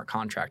write a smart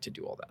contract to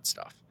do all that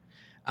stuff.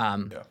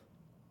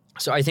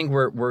 So I think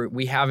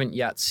we haven't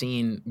yet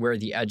seen where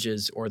the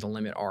edges or the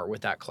limit are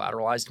with that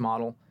collateralized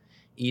model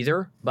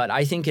either. But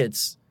I think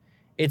it's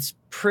it's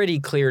pretty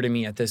clear to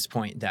me at this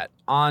point that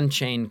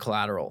on-chain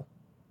collateral,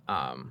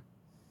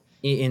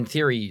 in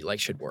theory,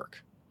 like should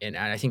work. And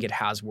I think it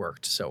has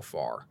worked so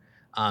far.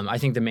 I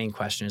think the main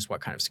question is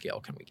what kind of scale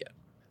can we get?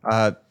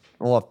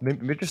 Well,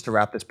 maybe just to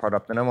wrap this part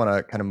up, then I want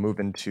to kind of move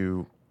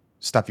into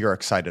stuff you're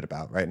excited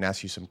about, right? And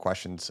ask you some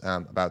questions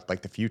about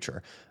like the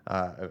future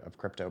of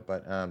crypto.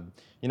 But,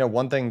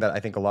 one thing that I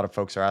think a lot of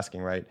folks are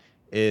asking, right,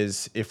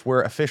 is if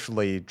we're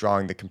officially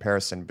drawing the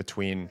comparison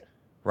between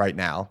right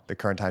now, the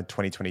current time,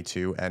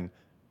 2022 and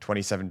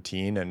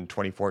 2017 and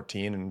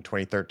 2014 and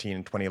 2013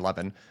 and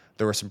 2011,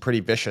 there's a pretty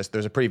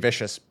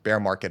vicious bear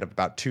market of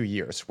about 2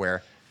 years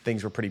where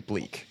things were pretty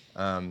bleak.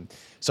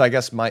 So I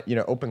guess my,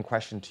 open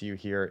question to you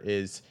here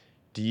is,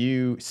 do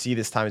you see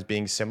this time as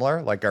being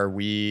similar? Like,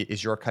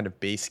 is your kind of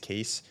base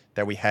case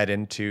that we head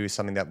into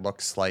something that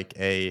looks like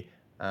a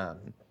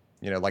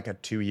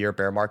 2-year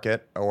bear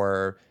market,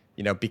 or,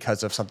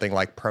 because of something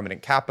like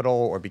permanent capital,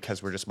 or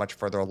because we're just much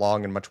further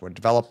along and much more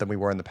developed than we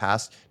were in the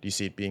past? Do you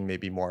see it being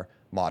maybe more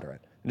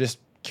moderate? I'm just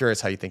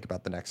curious how you think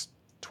about the next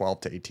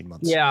 12 to 18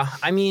 months. Yeah.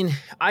 I mean,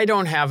 I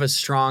don't have a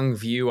strong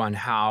view on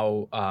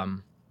how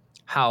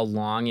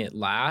long it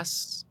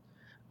lasts.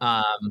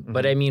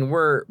 But I mean,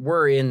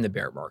 we're in the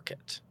bear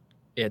market.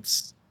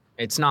 It's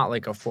not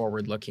like a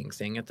forward-looking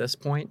thing at this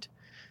point.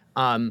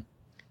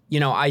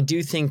 I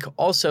do think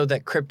also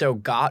that crypto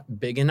got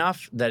big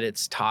enough that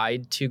it's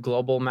tied to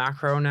global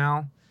macro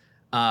now.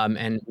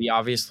 And we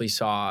obviously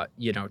saw,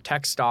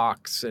 tech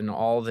stocks and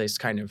all this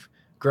kind of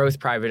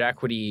growth private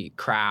equity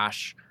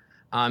crash.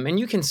 And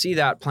you can see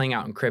that playing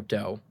out in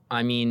crypto.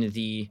 I mean,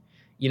 the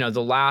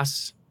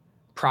last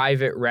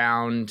private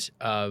round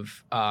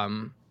of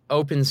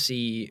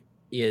OpenSea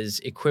is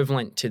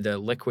equivalent to the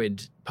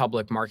liquid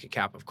public market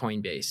cap of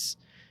Coinbase.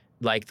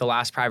 Like the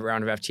last private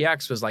round of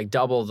FTX was like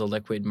double the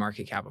liquid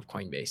market cap of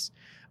Coinbase.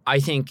 I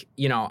think,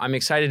 I'm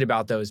excited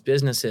about those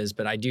businesses,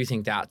 but I do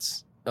think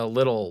that's a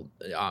little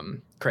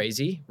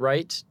crazy,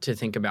 right? To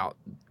think about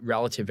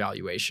relative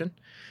valuation.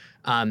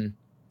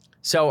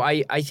 So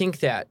I think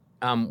that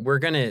we're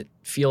going to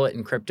feel it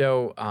in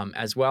crypto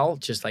as well,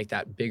 just like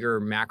that bigger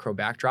macro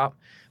backdrop.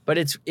 But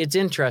it's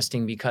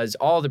interesting because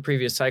all the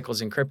previous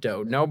cycles in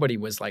crypto, nobody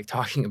was like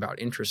talking about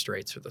interest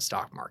rates for the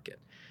stock market.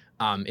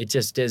 It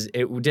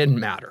didn't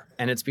matter.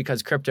 And it's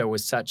because crypto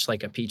was such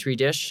like a petri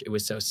dish. It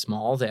was so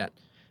small that,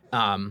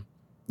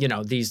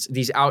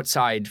 these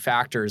outside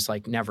factors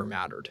like never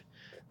mattered.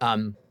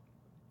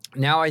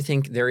 Now I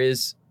think there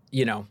is,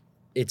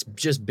 it's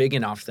just big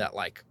enough that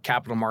like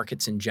capital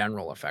markets in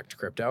general affect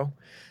crypto.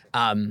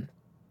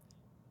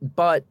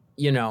 But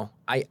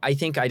I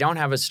think I don't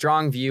have a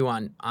strong view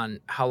on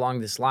how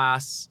long this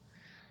lasts.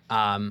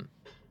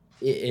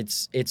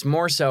 It's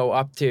more so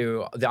up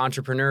to the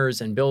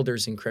entrepreneurs and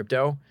builders in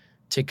crypto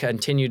to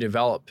continue to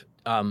develop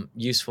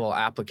useful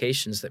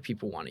applications that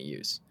people want to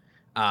use.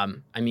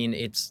 I mean,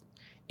 it's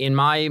in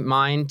my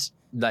mind,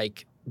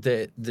 like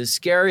the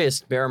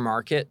scariest bear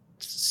market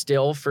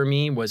still for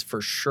me was for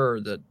sure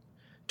the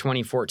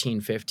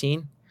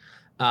 2014-15.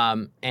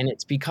 And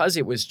it's because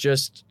it was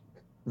just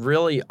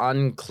really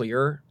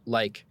unclear,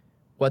 like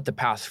what the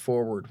path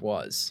forward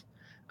was.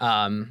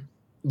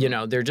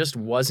 There just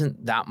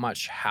wasn't that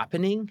much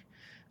happening.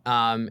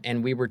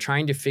 And we were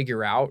trying to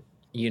figure out,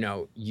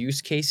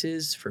 use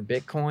cases for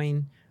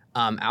Bitcoin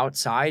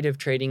outside of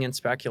trading and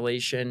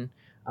speculation,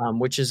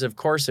 which is, of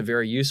course, a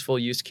very useful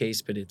use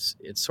case, but it's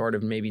sort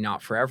of maybe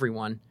not for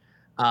everyone.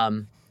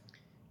 I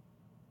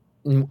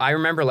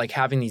remember like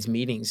having these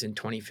meetings in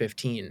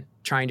 2015,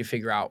 trying to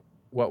figure out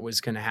what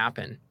was going to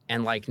happen,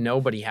 and like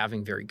nobody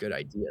having very good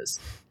ideas.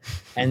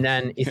 And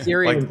then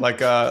Ethereum,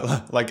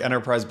 like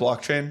enterprise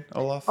blockchain,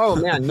 Olaf. Oh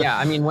man, yeah.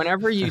 I mean,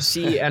 whenever you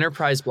see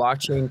enterprise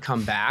blockchain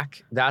come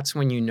back, that's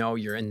when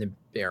you're in the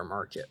bear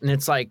market. And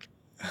it's like,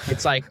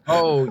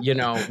 oh,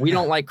 we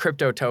don't like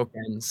crypto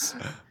tokens.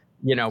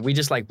 We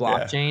just like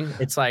blockchain. Yeah.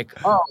 It's like,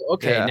 oh,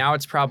 okay, now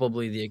it's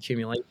probably the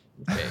accumulation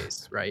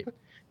phase, right?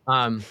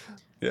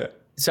 Yeah.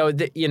 So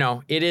it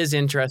is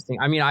interesting.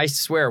 I mean, I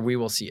swear we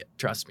will see it.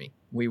 Trust me,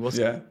 we will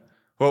see. Yeah.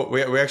 Well,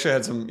 we actually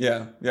had some, we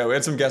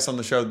had some guests on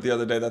the show the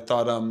other day that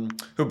thought,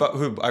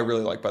 who I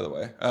really like, by the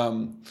way.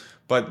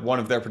 But one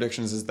of their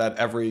predictions is that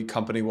every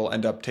company will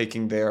end up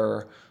taking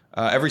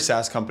every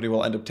SaaS company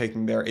will end up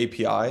taking their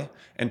API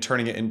and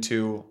turning it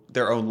into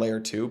their own layer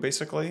 2,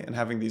 basically, and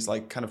having these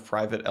like kind of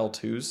private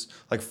L2s,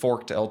 like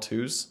forked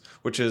L2s,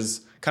 which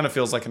is kind of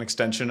feels like an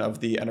extension of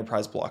the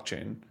enterprise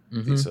blockchain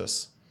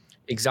thesis.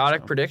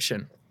 Exotic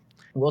prediction.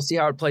 We'll see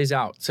how it plays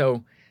out.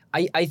 So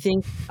I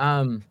think,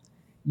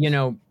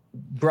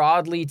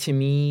 broadly to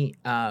me,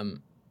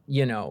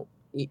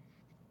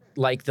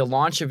 like the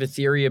launch of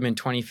Ethereum in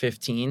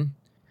 2015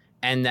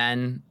 and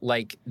then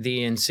like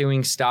the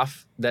ensuing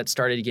stuff that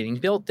started getting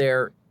built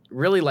there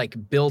really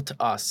like built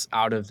us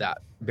out of that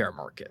bear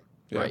market,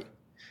 right?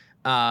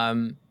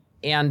 And,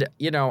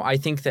 I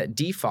think that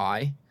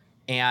DeFi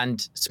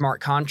and smart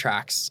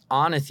contracts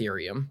on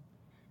Ethereum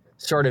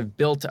sort of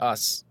built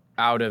us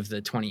out of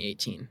the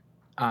 2018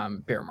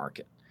 bear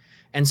market.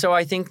 And so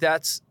I think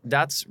that's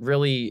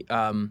really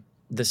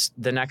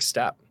the next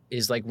step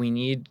is like we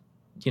need,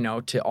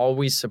 to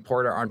always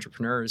support our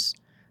entrepreneurs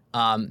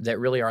that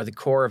really are the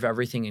core of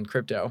everything in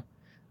crypto,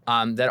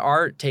 that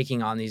are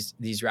taking on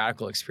these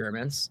radical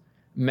experiments,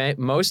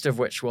 most of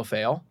which will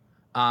fail,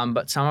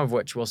 but some of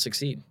which will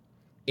succeed.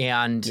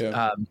 And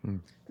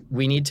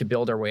we need to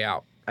build our way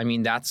out. I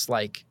mean, that's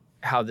like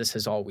how this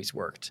has always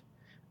worked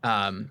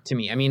to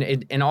me. I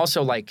mean, and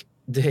also like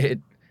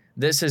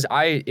this is,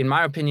 in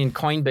my opinion,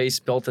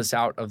 Coinbase built us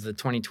out of the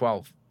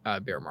 2012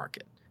 bear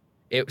market.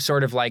 It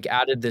sort of like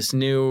added this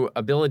new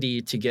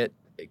ability to get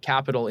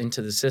capital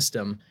into the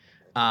system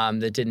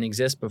that didn't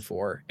exist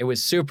before. It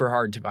was super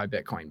hard to buy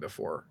Bitcoin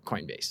before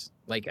Coinbase.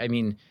 Like, I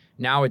mean,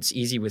 now it's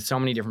easy with so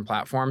many different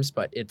platforms,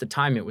 but at the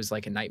time it was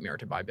like a nightmare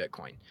to buy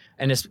Bitcoin.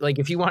 And it's like,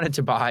 if you wanted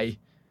to buy,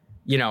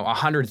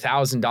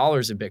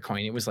 $100,000 of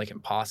Bitcoin, it was like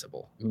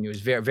impossible. I mean, it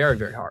was very, very,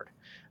 very hard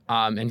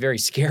and very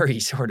scary,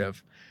 sort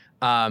of.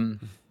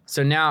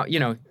 So now,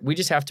 we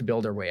just have to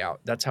build our way out.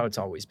 That's how it's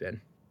always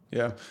been.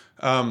 Yeah.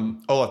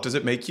 Olaf, does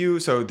it make you,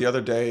 so the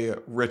other day,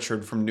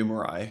 Richard from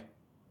Numerai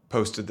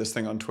posted this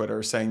thing on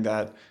Twitter saying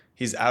that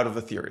he's out of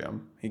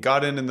Ethereum. He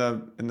got in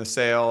the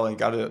sale, he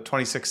got it at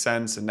 26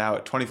 cents, and now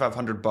at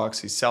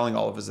 $2,500, he's selling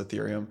all of his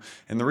Ethereum.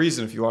 And the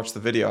reason, if you watched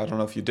the video, I don't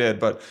know if you did,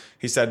 but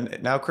he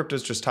said now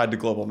crypto's just tied to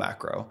global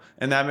macro.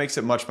 And that makes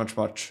it much, much,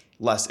 much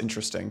less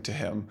interesting to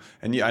him.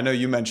 And I know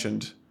you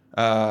mentioned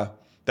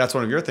that's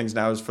one of your things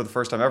now, is for the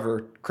first time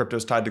ever,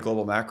 crypto's tied to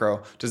global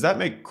macro. Does that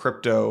make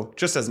crypto,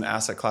 just as an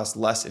asset class,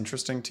 less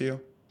interesting to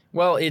you?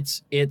 Well,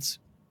 it's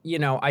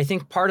I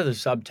think part of the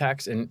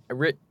subtext, and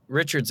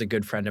Richard's a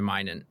good friend of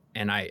mine,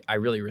 and I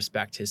really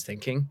respect his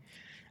thinking.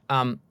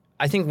 I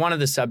think one of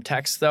the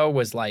subtexts, though,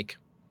 was like,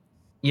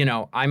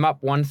 I'm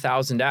up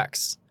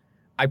 1,000x.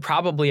 I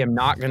probably am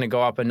not going to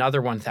go up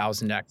another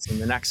 1,000x in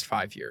the next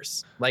 5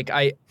 years. Like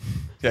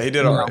Yeah, he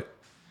did all right.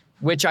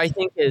 Which I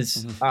think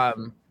is...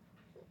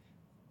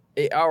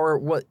 he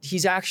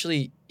was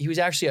actually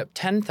up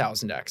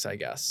 10,000x, I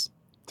guess.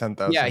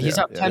 10,000. Yeah, he's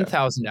up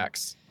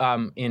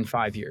 10,000x in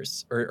 5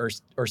 years or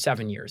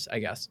 7 years, I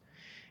guess.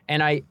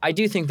 And I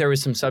do think there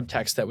was some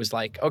subtext that was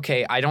like,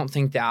 okay, I don't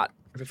think that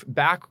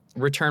back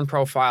return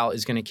profile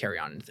is going to carry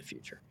on into the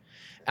future.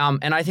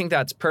 And I think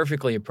that's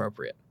perfectly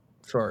appropriate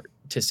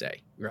to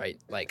say, right?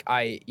 Like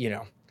I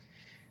don't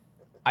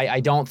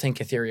think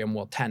Ethereum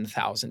will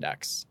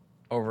 10,000x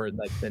over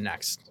like the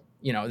next,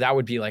 that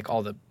would be like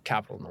all the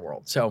capital in the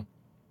world. So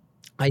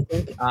I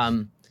think,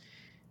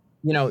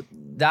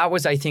 that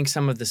was, I think,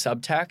 some of the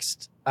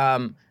subtext.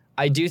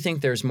 I do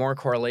think there's more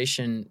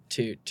correlation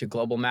to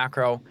global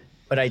macro,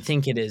 but I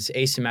think it is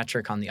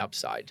asymmetric on the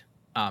upside,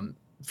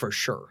 for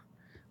sure.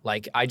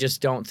 Like, I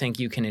just don't think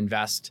you can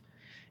invest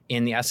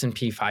in the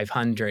S&P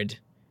 500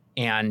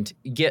 and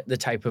get the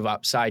type of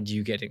upside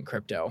you get in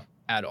crypto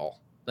at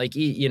all. Like,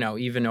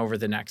 even over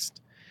the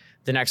next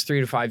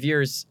 3 to 5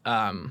 years,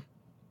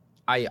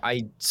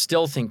 I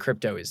still think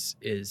crypto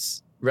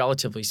is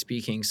relatively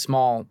speaking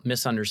small,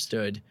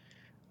 misunderstood,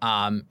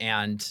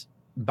 and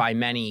by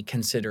many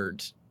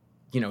considered,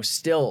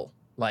 still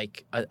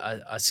like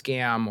a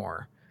scam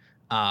or,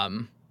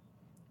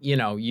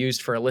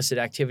 used for illicit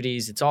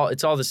activities. It's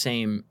all the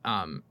same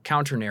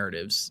counter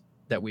narratives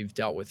that we've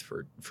dealt with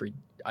for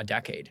a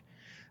decade.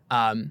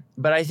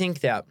 But I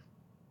think that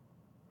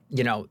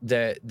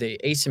the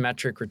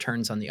asymmetric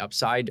returns on the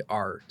upside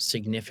are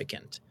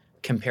significant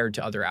compared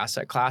to other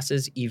asset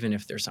classes, even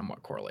if they're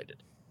somewhat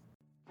correlated.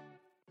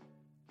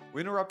 We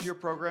interrupt your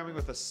programming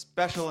with a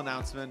special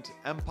announcement.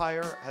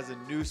 Empire has a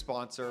new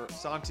sponsor.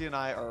 Santi and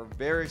I are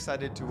very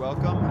excited to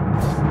welcome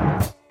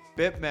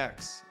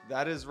BitMEX.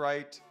 That is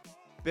right.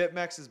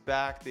 BitMEX is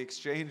back. The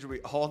exchange we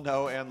all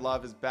know and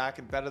love is back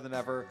and better than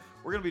ever.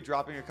 We're going to be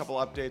dropping a couple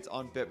updates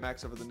on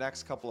BitMEX over the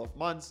next couple of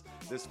months.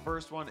 This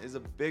first one is a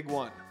big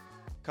one.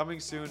 Coming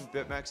soon,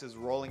 BitMEX is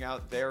rolling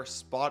out their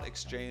spot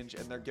exchange,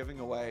 and they're giving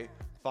away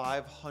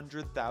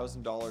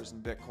 $500,000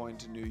 in Bitcoin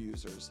to new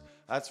users.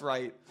 That's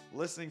right.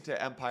 Listening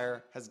to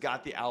Empire has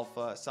got the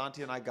alpha.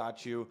 Santi and I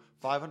got you.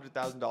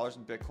 $500,000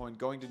 in Bitcoin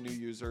going to new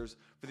users.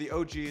 For the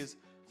OGs,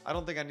 I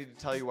don't think I need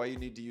to tell you why you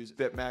need to use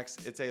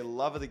BitMEX. It's a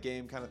love of the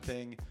game kind of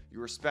thing.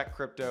 You respect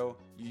crypto,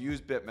 you use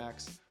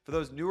BitMEX. For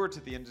those newer to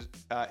the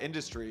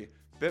industry,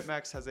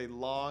 BitMEX has a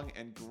long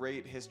and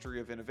great history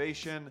of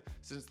innovation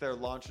since their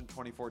launch in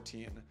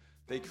 2014.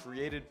 They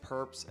created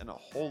perps and a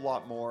whole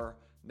lot more.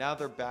 Now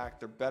they're back.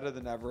 They're better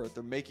than ever.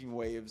 They're making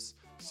waves.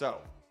 So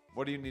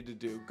what do you need to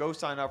do? Go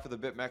sign up for the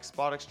BitMEX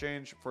Spot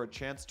Exchange for a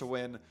chance to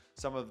win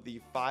some of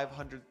the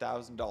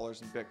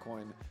 $500,000 in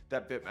Bitcoin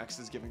that BitMEX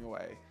is giving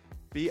away.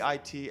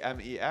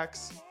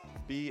 BITMEX,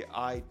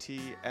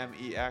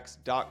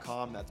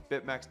 BITMEX.com. That's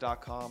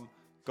bitmex.com.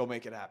 Go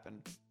make it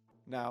happen.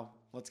 Now,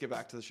 let's get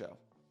back to the show.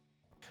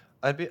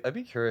 I'd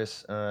be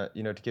curious, to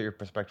get your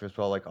perspective as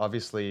well. Like,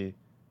 obviously,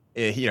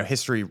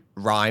 history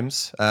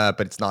rhymes,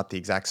 but it's not the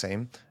exact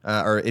same,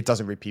 or it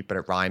doesn't repeat, but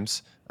it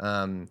rhymes.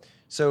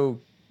 So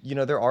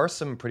there are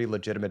some pretty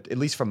legitimate, at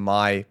least from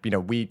my,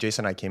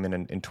 Jason and I came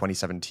in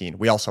 2017.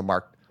 We also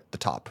marked the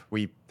top.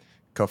 We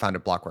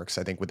co-founded Blockworks,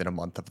 I think within a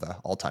month of the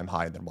all-time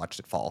high, and then watched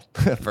it fall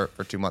for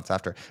 2 months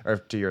after, or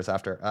 2 years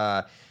after.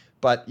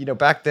 But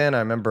back then I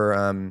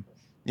remember,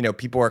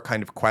 people are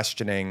kind of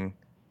questioning.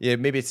 Yeah,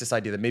 maybe it's this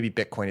idea that maybe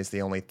Bitcoin is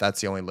the only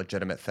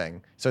legitimate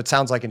thing. So it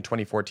sounds like in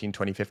 2014,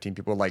 2015,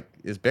 people were like,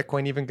 is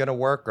Bitcoin even going to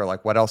work? Or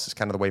like, what else is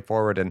kind of the way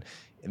forward? And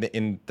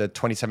in the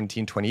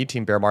 2017,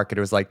 2018 bear market,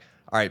 it was like,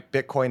 all right,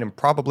 Bitcoin and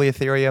probably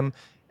Ethereum.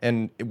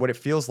 And what it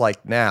feels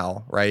like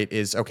now, right,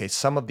 is, okay,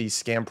 some of these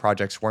scam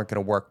projects weren't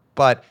going to work,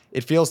 but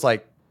it feels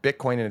like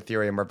Bitcoin and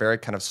Ethereum are very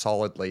kind of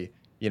solidly,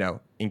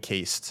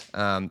 encased.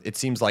 It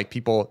seems like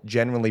people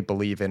genuinely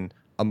believe in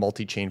a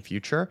multi-chain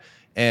future.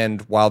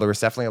 And while there was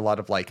definitely a lot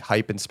of like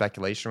hype and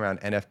speculation around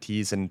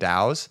NFTs and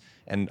DAOs,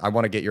 and I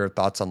want to get your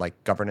thoughts on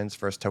like governance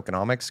versus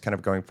tokenomics kind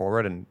of going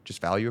forward and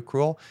just value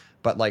accrual,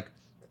 but like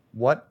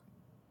what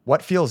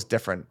feels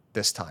different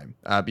this time,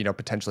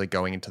 potentially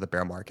going into the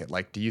bear market?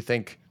 Like, do you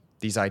think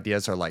these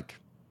ideas are like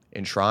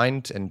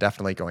enshrined and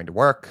definitely going to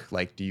work?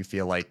 Like, do you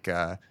feel like,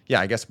 I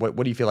guess what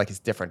do you feel like is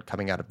different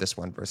coming out of this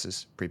one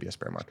versus previous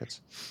bear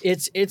markets?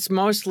 It's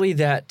mostly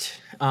that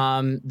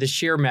the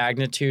sheer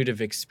magnitude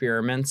of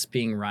experiments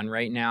being run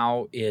right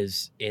now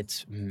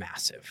it's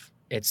massive.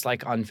 It's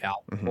like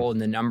unfathomable. And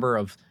the number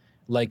of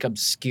like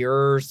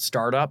obscure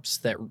startups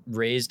that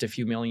raised a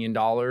few $1 million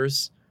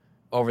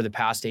over the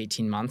past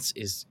 18 months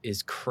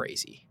is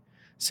crazy.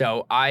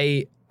 So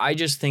I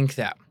just think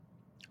that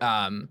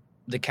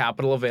the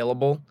capital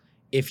available,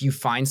 if you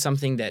find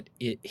something that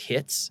it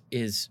hits,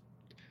 it's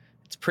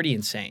pretty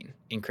insane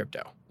in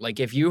crypto. Like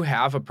if you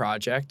have a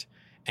project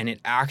and it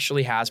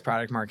actually has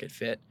product market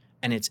fit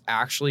and it's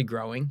actually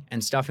growing,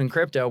 and stuff in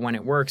crypto, when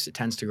it works, it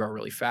tends to grow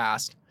really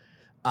fast.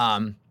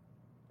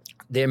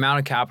 The amount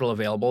of capital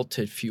available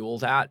to fuel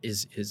that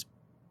is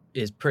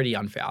pretty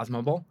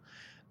unfathomable.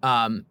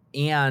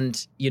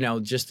 And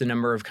just the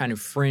number of kind of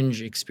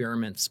fringe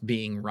experiments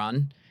being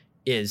run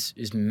is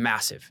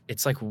massive.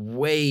 It's like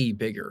way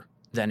bigger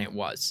than it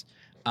was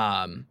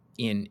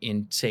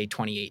in say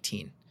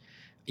 2018.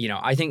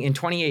 I think in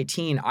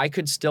 2018 I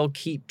could still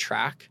keep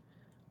track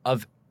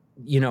of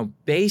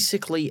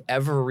basically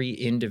every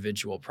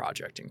individual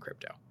project in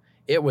crypto.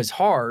 It was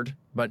hard,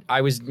 but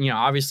I was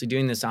obviously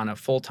doing this on a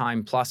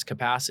full-time plus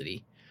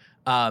capacity.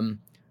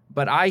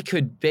 But I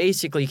could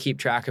basically keep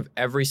track of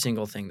every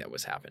single thing that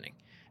was happening.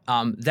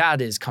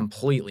 That is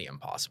completely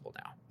impossible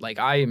now. Like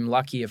I am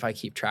lucky if I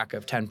keep track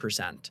of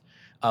 10%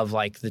 of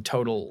like the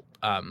total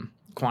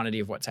quantity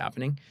of what's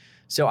happening.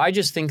 So I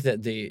just think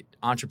that the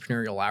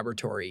entrepreneurial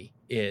laboratory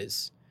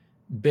is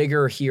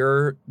bigger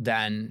here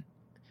than,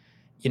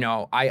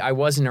 I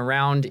wasn't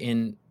around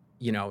in,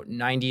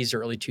 90s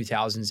or early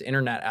 2000s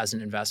internet as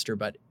an investor,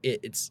 but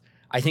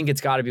I think it's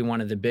got to be one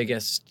of the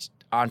biggest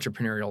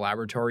entrepreneurial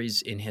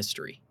laboratories in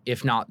history,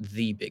 if not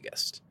the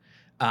biggest.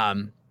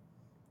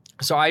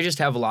 So I just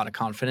have a lot of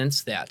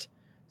confidence that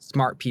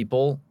smart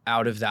people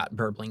out of that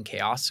burbling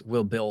chaos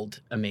will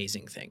build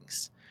amazing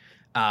things.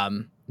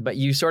 But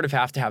you sort of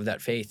have to have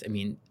that faith. I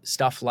mean,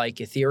 stuff like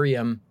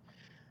Ethereum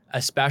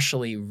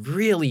especially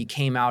really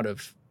came out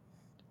of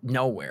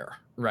nowhere,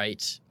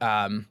 right?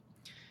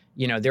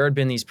 There had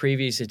been these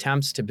previous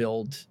attempts to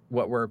build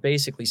what were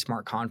basically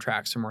smart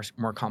contracts or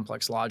more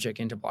complex logic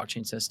into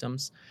blockchain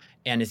systems.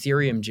 And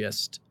Ethereum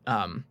just,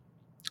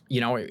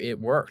 it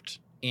worked.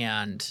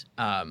 And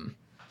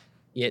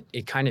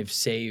it kind of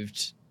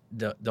saved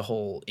the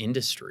whole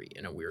industry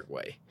in a weird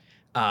way.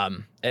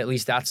 At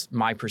least that's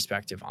my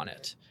perspective on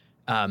it.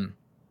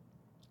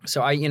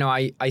 So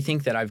I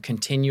think that I've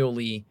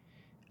continually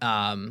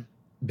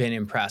been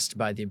impressed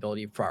by the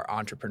ability for our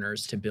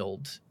entrepreneurs to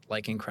build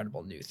like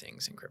incredible new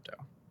things in crypto.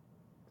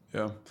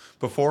 Yeah.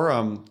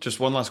 Before, just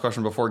one last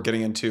question before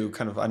getting into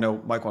kind of, I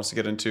know Mike wants to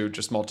get into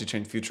just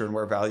multi-chain future and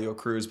where value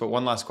accrues, but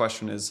one last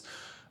question is,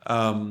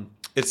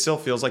 it still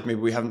feels like maybe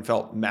we haven't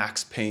felt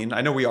max pain.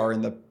 I know we are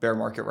in the bear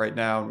market right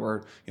now and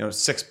we're,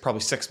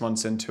 probably 6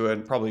 months into it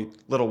and probably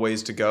little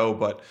ways to go.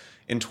 But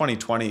in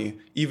 2020,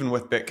 even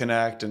with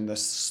BitConnect and the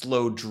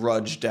slow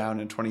drudge down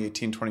in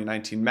 2018,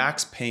 2019,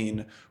 max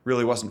pain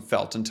really wasn't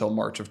felt until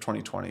March of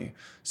 2020.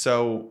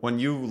 So when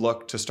you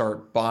look to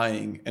start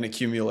buying and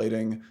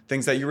accumulating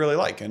things that you really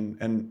like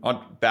and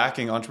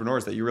backing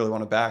entrepreneurs that you really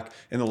want to back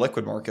in the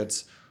liquid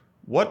markets,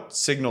 what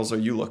signals are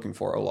you looking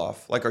for,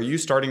 Olaf? Like, are you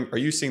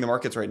seeing the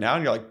markets right now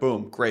and you're like,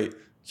 boom, great,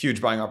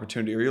 huge buying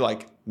opportunity? Or are you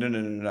like,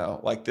 no,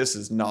 like this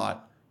is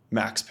not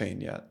max pain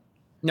yet?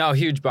 No,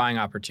 huge buying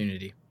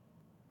opportunity.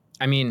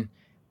 I mean,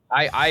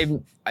 I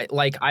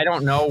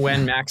don't know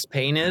when max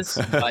pain is,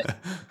 but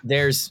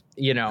there's,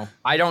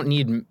 I don't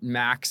need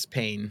max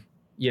pain.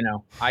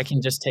 I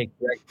can just take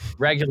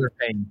regular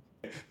pain.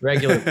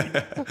 Regular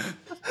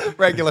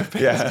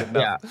pain.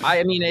 Yeah.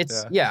 I mean,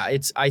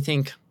 I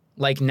think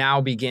like now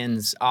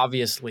begins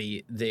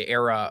obviously the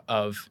era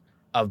of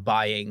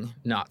buying,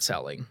 not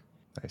selling.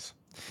 Nice.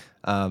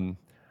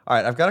 All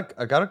right, I've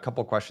got a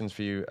couple questions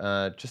for you,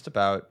 just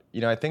about,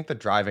 I think the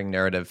driving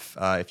narrative,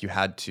 if you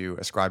had to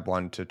ascribe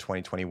one to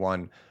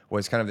 2021,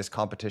 was kind of this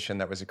competition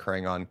that was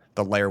occurring on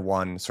the layer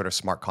one sort of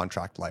smart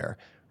contract layer,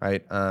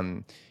 right?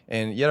 And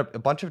you had a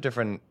bunch of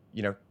different,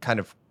 kind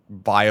of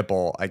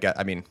viable,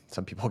 I mean,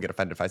 some people get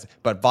offended if I say,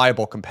 but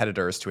viable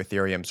competitors to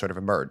Ethereum sort of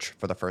emerge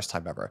for the first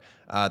time ever.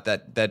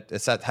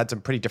 That had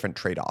some pretty different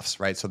trade-offs,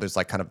 right? So there's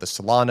like kind of the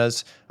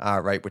Solanas,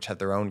 right, which had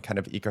their own kind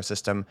of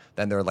ecosystem.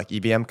 Then there are like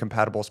EVM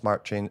compatible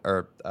smart chain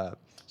or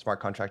smart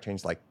contract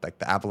chains like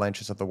the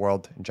Avalanches of the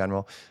world in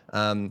general.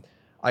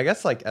 I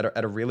guess like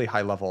at a really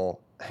high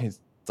level, it's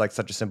like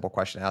such a simple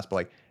question to ask, but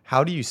like,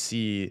 how do you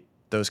see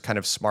those kind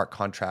of smart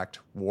contract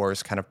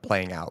wars kind of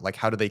playing out? Like,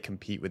 how do they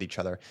compete with each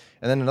other?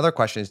 And then another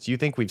question is, do you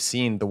think we've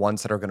seen the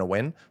ones that are going to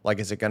win? Like,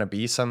 is it going to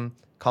be some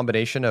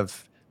combination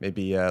of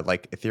maybe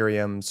like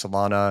Ethereum,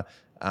 Solana,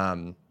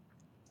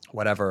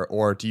 whatever,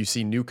 or do you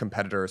see new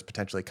competitors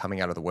potentially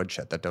coming out of the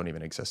woodshed that don't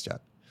even exist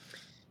yet?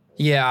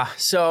 Yeah.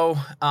 So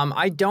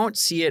I don't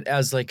see it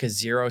as like a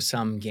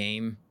zero-sum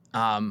game.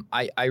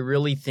 I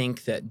really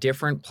think that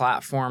different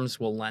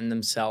platforms will lend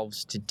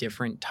themselves to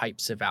different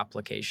types of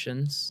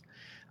applications.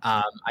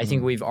 I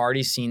think we've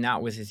already seen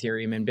that with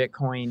Ethereum and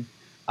Bitcoin.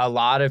 A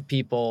lot of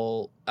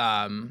people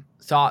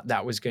thought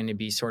that was going to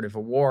be sort of a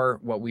war.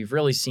 What we've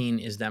really seen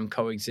is them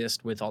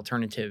coexist with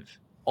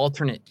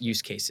alternate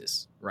use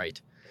cases,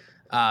 right?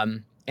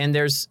 And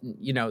there's,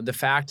 the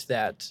fact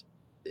that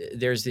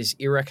there's these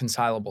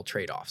irreconcilable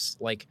trade-offs.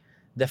 Like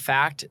the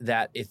fact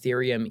that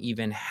Ethereum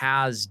even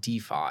has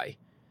DeFi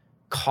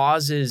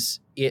causes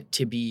it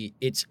to be,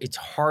 it's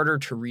harder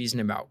to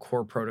reason about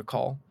core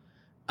protocol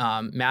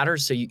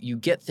matters. So you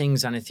get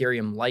things on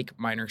Ethereum like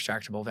miner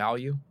extractable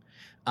value.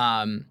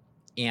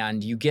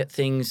 And you get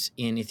things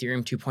in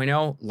Ethereum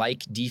 2.0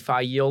 like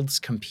DeFi yields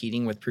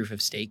competing with proof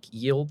of stake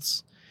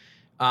yields.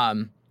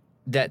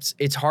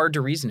 It's hard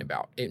to reason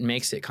about. It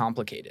makes it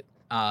complicated.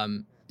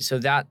 So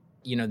that,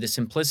 the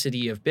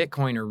simplicity of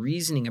Bitcoin or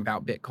reasoning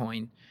about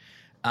Bitcoin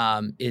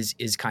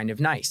is kind of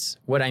nice.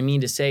 What I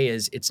mean to say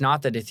is it's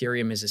not that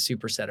Ethereum is a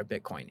superset of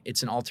Bitcoin.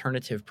 It's an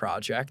alternative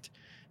project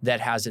that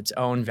has its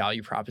own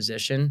value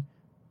proposition,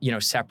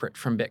 separate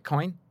from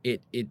Bitcoin.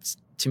 It's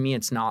to me,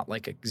 it's not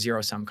like a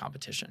zero-sum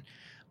competition.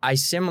 I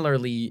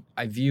view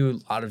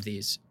a lot of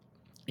these,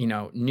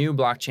 new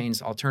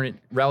blockchains,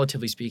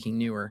 relatively speaking,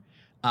 newer,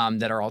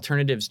 that are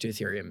alternatives to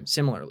Ethereum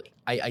similarly.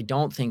 I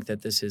don't think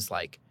that this is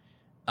like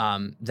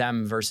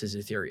them versus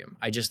Ethereum.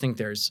 I just think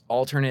there's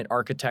alternate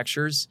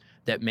architectures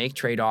that make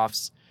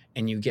trade-offs,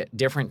 and you get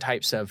different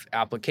types of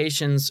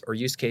applications or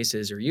use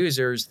cases or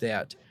users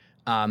that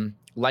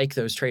like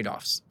those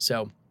trade-offs.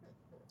 So,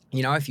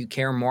 if you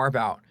care more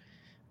about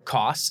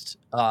cost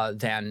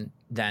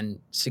than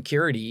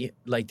security,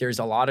 like there's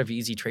a lot of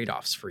easy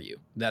trade-offs for you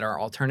that are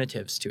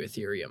alternatives to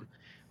Ethereum,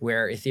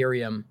 where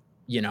Ethereum,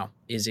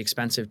 is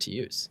expensive to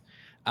use.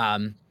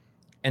 And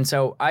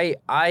so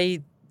I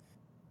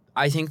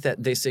think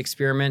that this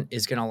experiment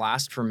is going to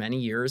last for many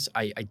years.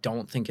 I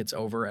don't think it's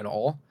over at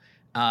all.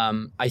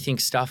 I think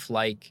stuff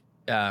like,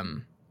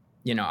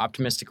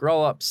 optimistic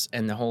rollups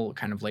and the whole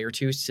kind of layer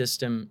 2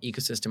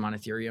 ecosystem on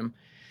Ethereum,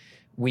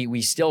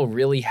 we still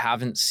really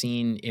haven't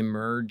seen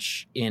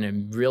emerge in a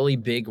really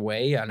big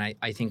way. And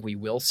I think we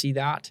will see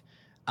that.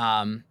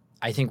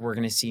 I think we're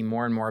going to see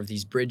more and more of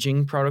these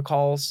bridging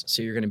protocols.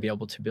 So you're going to be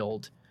able to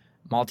build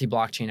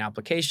multi-blockchain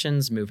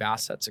applications, move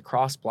assets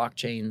across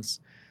blockchains.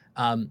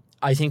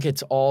 I think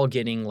it's all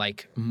getting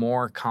like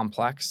more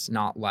complex,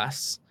 not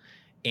less.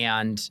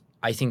 And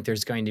I think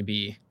there's going to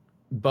be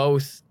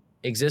both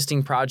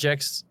existing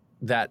projects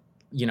that,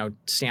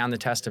 stand the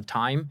test of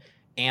time,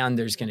 and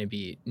there's going to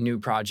be new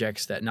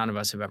projects that none of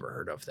us have ever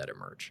heard of that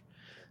emerge.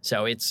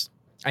 So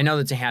I know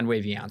that's a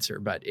hand-wavy answer,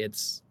 but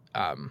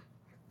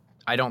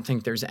I don't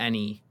think there's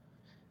any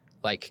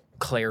like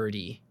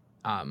clarity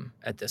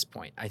at this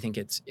point. I think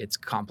it's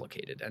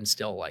complicated and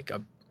still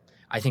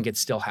I think it's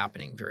still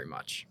happening very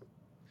much.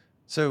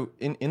 So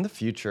in the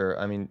future,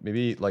 I mean,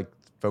 maybe like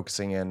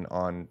focusing in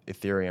on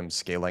Ethereum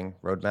scaling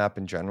roadmap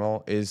in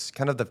general is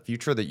kind of the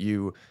future that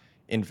you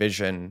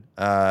envision.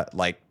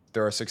 Like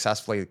there are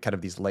successfully kind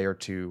of these layer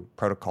 2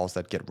 protocols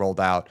that get rolled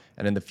out,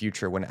 and in the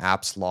future when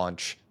apps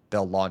launch,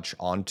 they'll launch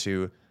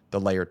onto the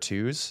layer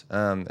 2s.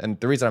 And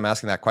the reason I'm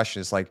asking that question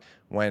is like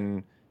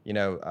when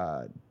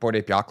Bored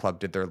Ape Yacht Club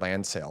did their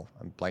land sale.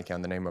 I'm blanking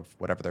on the name of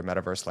whatever their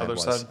metaverse land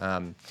was.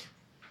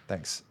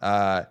 Thanks.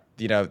 That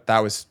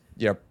was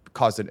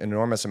caused an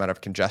enormous amount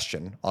of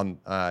congestion on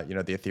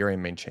the Ethereum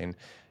main chain,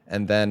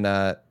 and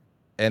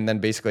then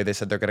basically they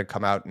said they're going to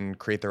come out and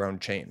create their own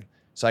chain.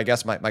 So I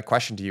guess my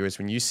question to you is,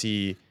 when you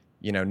see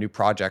new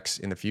projects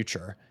in the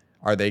future,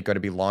 are they going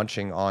to be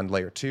launching on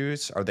layer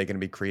 2s? Are they going to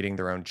be creating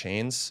their own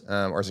chains,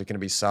 or is it going to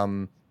be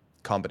some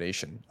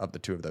combination of the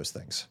two of those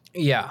things?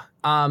 Yeah,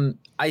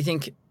 I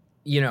think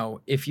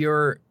if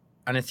you're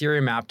an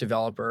Ethereum app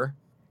developer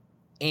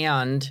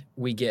and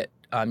we get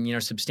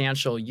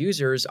substantial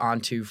users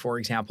onto, for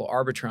example,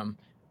 Arbitrum,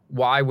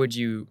 why would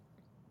you,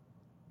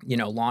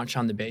 launch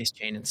on the base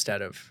chain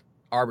instead of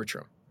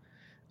Arbitrum?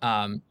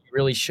 You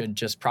really should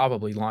just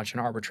probably launch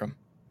on Arbitrum.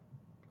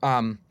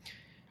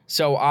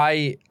 So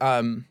I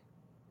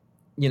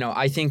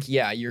think,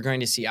 you're going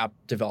to see app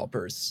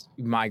developers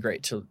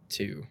migrate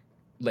to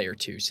layer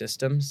 2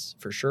 systems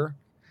for sure.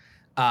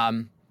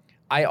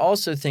 I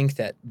also think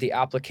that the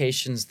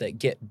applications that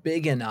get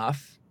big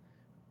enough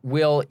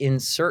will, in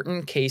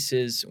certain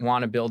cases,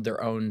 want to build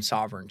their own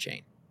sovereign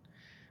chain.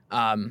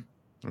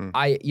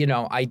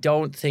 I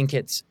don't think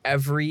it's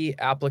every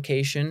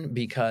application,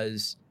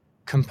 because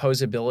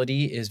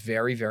composability is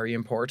very, very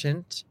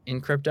important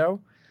in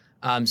crypto.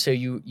 So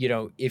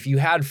if you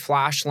had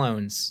flash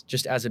loans,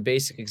 just as a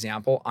basic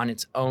example, on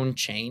its own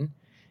chain,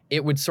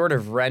 it would sort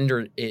of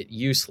render it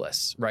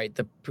useless, right?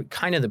 The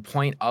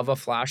point of a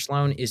flash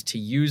loan is to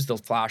use the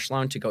flash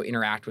loan to go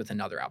interact with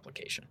another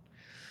application.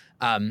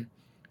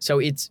 So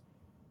it's,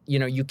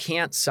 you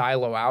can't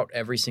silo out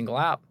every single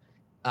app.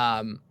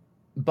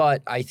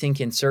 But I think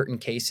in certain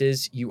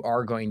cases, you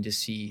are going to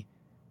see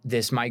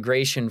this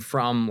migration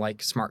from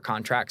like smart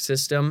contract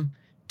system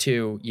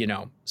to,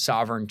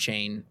 sovereign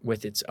chain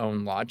with its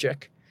own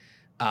logic.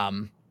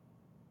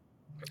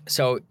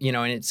 So,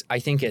 and I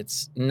think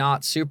it's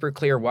not super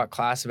clear what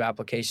class of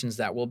applications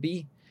that will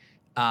be.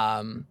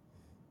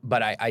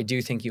 But I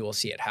do think you will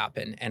see it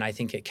happen. And I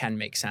think it can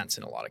make sense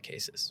in a lot of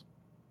cases.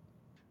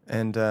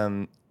 And,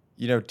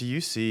 do you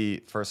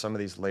see for some of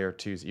these layer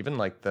 2s, even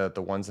like the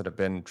ones that have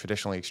been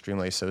traditionally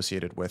extremely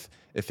associated with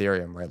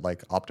Ethereum, right?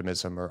 Like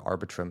Optimism or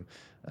Arbitrum,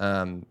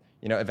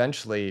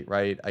 eventually,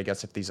 right? I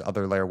guess if these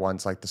other layer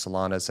 1s like the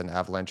Solanas and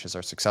Avalanches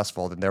are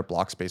successful, then their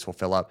block space will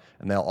fill up,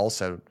 and they'll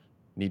also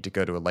need to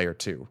go to a layer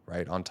 2,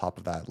 right? On top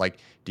of that, like,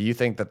 do you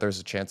think that there's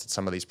a chance that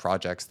some of these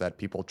projects that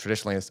people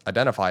traditionally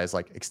identify as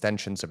like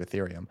extensions of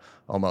Ethereum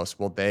almost,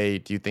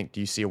 do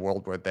you see a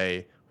world where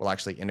they will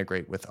actually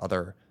integrate with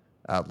other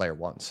layer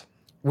 1s?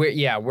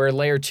 Where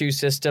layer 2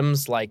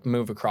 systems like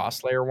move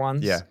across layer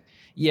 1s.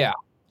 Yeah.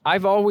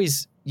 I've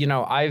always,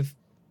 I've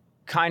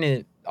kind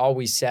of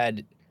always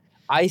said,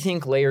 I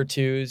think layer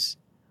 2s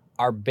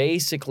are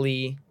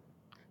basically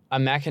a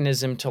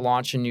mechanism to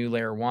launch a new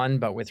layer 1,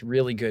 but with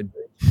really good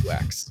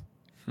UX,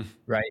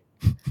 right?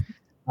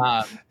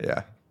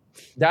 Yeah.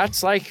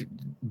 That's like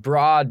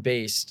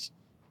broad-based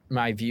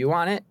my view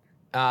on it.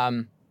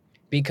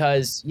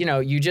 Because,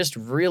 you just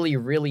really,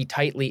 really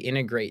tightly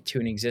integrate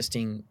to an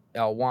existing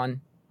L1.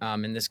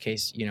 In this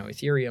case,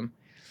 Ethereum.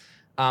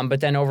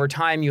 But then over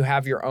time, you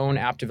have your own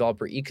app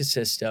developer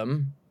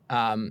ecosystem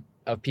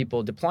of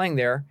people deploying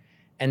there.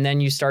 And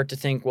then you start to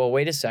think, well,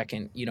 wait a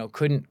second,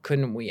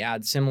 couldn't we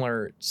add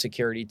similar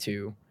security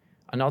to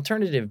an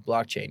alternative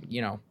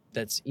blockchain,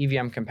 that's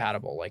EVM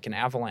compatible, like an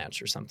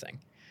Avalanche or something.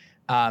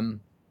 And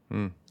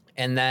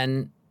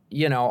then,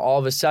 all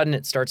of a sudden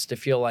it starts to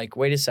feel like,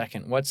 wait a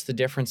second, what's the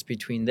difference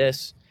between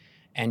this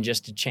and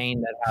just a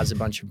chain that has a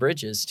bunch of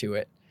bridges to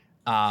it?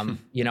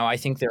 I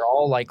think they're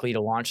all likely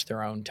to launch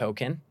their own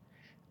token,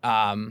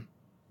 and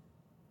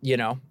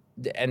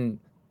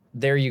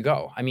there you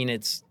go. I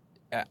mean,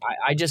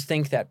 I just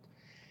think that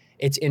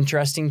it's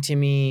interesting to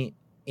me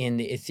in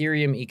the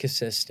Ethereum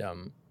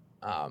ecosystem.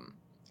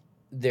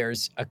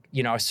 There's a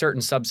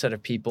certain subset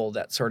of people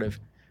that sort of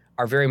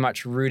are very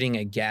much rooting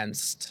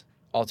against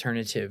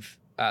alternative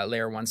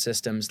layer 1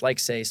 systems, like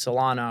say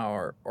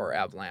Solana or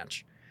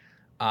Avalanche,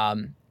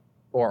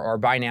 or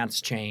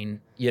Binance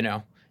Chain,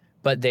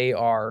 but they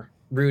are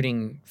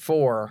rooting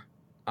for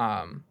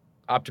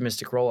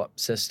optimistic rollup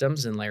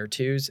systems and layer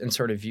 2s and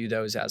sort of view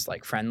those as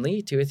like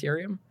friendly to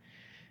Ethereum.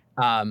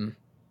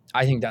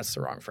 I think that's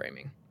the wrong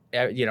framing.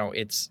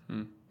 It's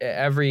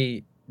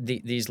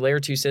these layer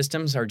 2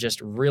 systems are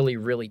just really,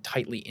 really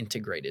tightly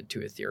integrated to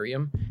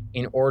Ethereum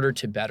in order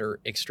to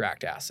better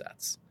extract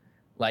assets.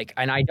 Like,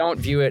 and I don't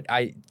view it,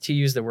 to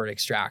use the word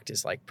extract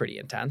is like pretty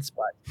intense,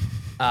 but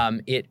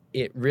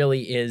it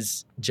really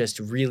is just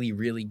really,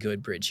 really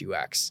good bridge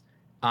UX.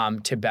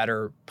 To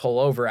better pull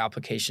over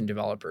application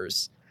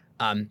developers.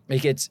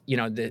 It gets,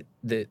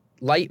 the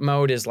light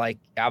mode is like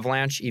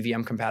Avalanche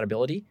EVM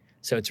compatibility.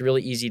 So it's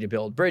really easy to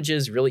build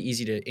bridges, really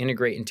easy to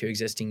integrate into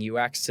existing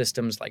UX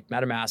systems like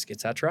MetaMask, et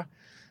cetera.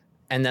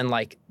 And then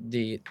like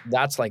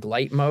that's like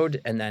light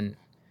mode. And then,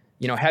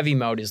 heavy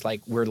mode is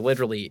like, we're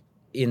literally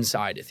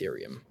inside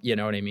Ethereum. You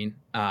know what I mean?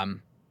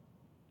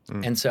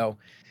 And so,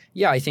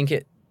 I think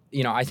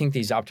I think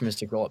these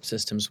optimistic rollup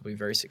systems will be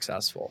very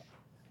successful.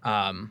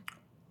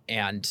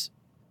 And,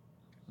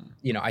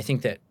 I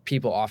think that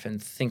people often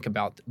think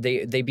about,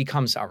 they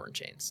become sovereign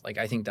chains. Like,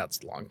 I think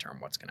that's long-term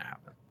what's going to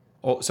happen.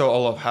 Oh, so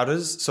Olaf,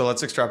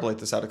 let's extrapolate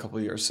this out a couple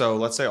of years. So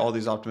let's say all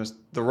these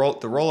the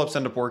roll-ups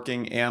end up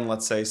working, and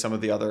let's say some of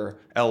the other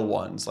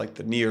L1s, like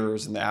the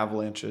Nears and the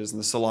Avalanches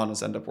and the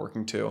Solanas end up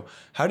working too.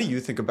 How do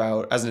you think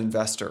about, as an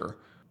investor,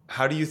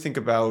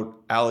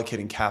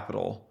 allocating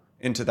capital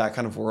into that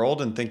kind of world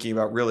and thinking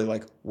about really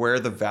like where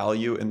the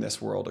value in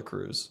this world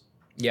accrues?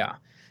 Yeah.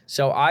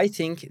 So I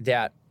think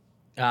that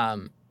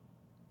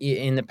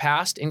in the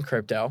past in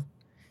crypto,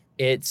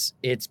 it's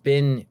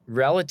been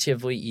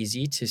relatively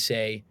easy to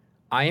say,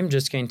 I am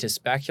just going to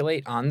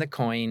speculate on the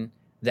coin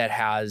that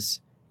has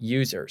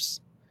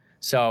users.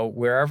 So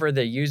wherever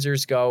the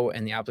users go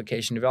and the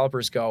application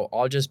developers go,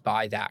 I'll just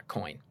buy that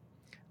coin.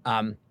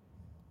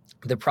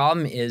 The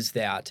problem is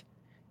that,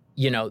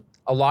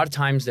 a a lot of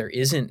times there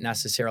isn't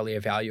necessarily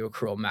a value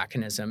accrual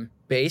mechanism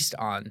based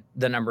on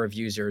the number of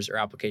users or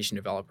application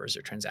developers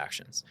or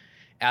transactions.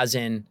 As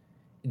in,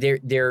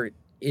 there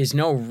is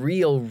no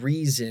real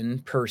reason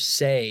per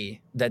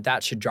se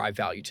that should drive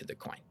value to the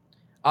coin,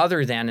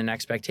 other than an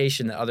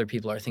expectation that other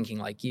people are thinking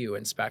like you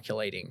and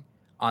speculating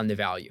on the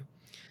value.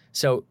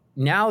 So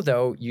now,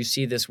 though, you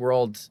see this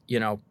world,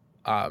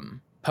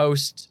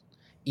 post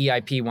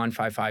EIP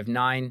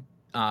 1559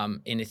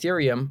 in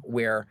Ethereum,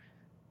 where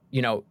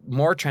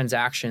more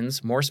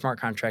transactions, more smart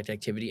contract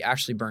activity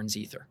actually burns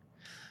Ether.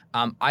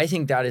 I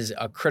think that is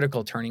a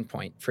critical turning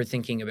point for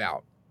thinking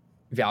about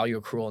value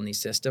accrual in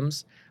these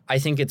systems. I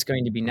think it's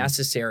going to be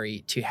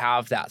necessary to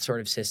have that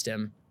sort of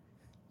system,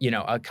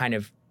 a kind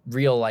of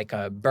real, like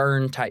a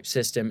burn type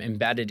system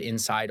embedded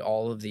inside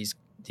all of these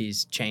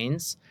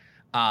chains.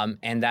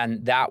 And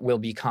then that will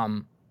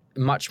become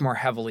much more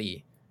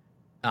heavily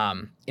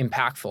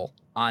impactful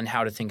on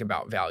how to think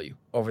about value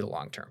over the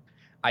long term.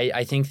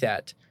 I think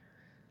that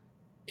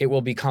it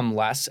will become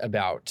less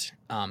about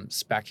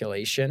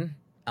speculation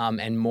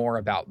and more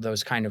about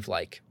those kind of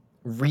like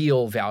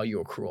real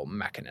value accrual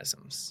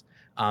mechanisms.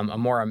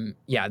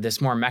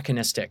 This more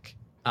mechanistic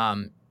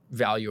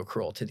value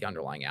accrual to the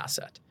underlying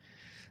asset.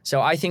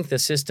 So I think the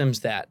systems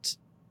that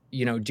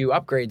do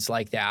upgrades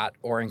like that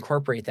or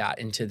incorporate that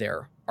into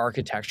their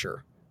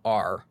architecture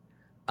are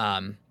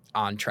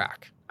on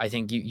track. I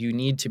think you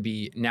need to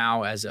be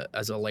now as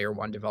a layer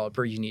one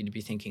developer, you need to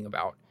be thinking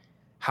about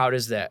how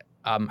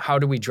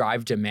do we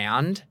drive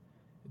demand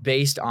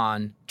based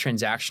on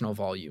transactional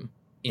volume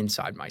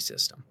inside my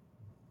system.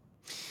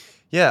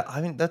 Yeah,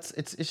 I mean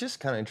it's just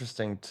kind of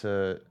interesting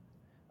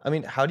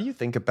how do you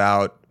think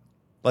about,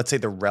 let's say,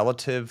 the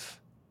relative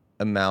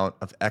amount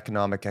of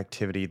economic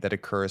activity that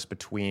occurs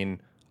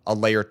between a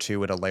layer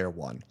 2 and a layer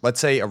 1?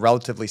 Let's say a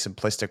relatively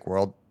simplistic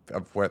world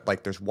of where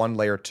like there's one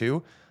layer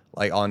 2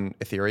 like on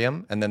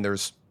Ethereum, and then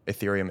there's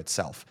Ethereum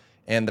itself.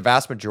 And the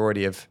vast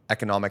majority of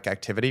economic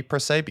activity per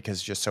se,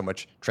 because just so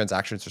much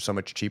transactions are so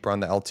much cheaper on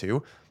the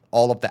L2,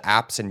 all of the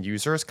apps and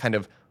users kind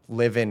of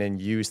live in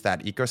and use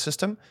that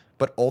ecosystem.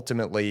 But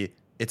ultimately,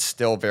 it's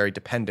still very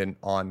dependent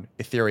on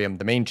Ethereum,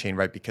 the main chain,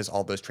 right? Because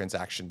all those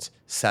transactions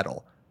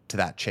settle to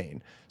that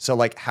chain. So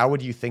like, how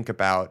would you think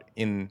about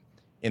in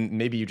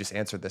maybe you just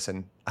answered this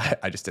and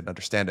I just didn't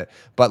understand it,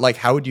 but like,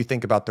 how would you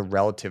think about the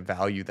relative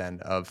value then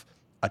of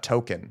a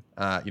token,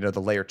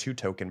 the layer 2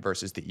 token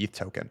versus the ETH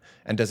token?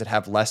 And does it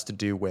have less to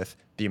do with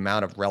the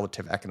amount of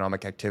relative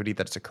economic activity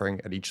that's occurring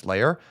at each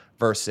layer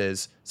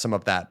versus some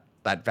of that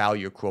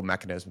value accrual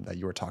mechanism that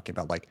you were talking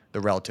about, like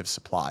the relative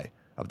supply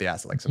of the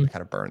asset, like some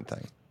kind of burn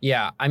thing?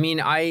 Yeah, I mean,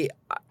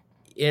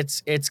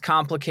 it's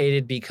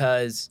complicated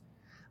because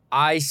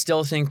I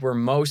still think we're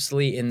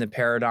mostly in the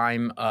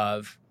paradigm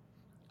of,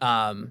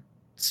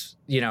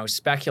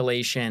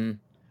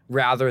 speculation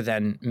rather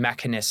than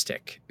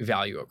mechanistic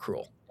value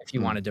accrual, if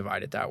you want to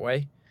divide it that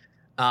way.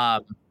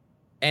 And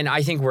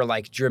I think we're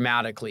like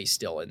dramatically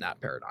still in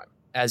that paradigm,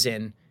 as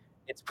in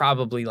it's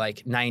probably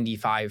like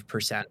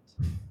 95%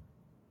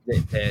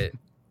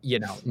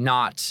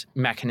 not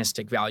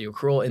mechanistic value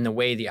accrual in the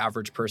way the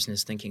average person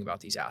is thinking about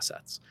these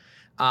assets.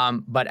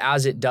 But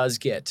as it does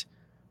get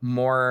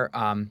more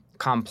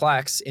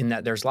complex in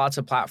that there's lots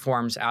of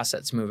platforms,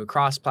 assets move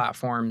across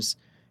platforms,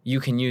 you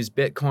can use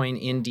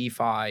Bitcoin in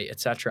DeFi, et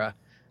cetera.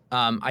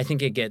 I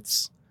think it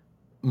gets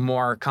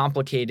more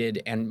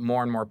complicated and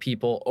more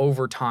people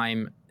over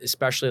time,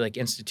 especially like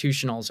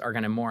institutionals, are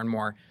going to more and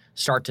more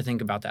start to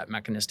think about that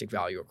mechanistic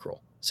value accrual.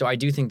 So I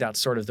do think that's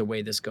sort of the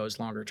way this goes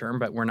longer term,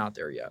 but we're not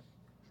there yet.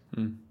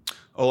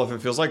 Olaf,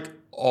 it feels like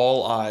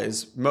all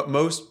eyes,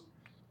 most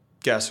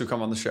guests who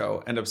come on the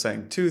show end up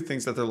saying two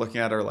things that they're looking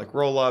at are like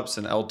roll-ups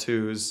and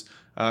L2s.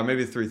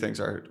 Maybe three things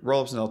are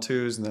roll-ups and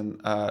L2s, and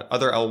then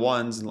other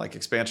L1s and like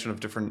expansion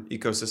of different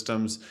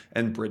ecosystems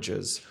and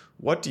bridges.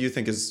 What do you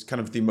think is kind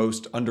of the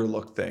most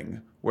underlooked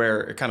thing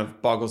where it kind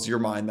of boggles your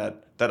mind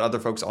that other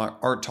folks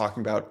aren't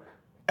talking about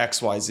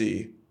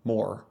XYZ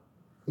more?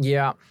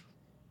 Yeah.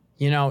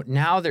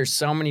 Now there's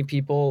so many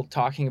people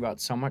talking about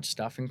so much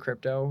stuff in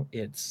crypto.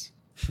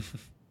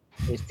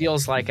 It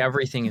feels like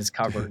everything is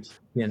covered,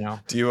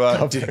 Do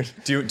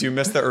you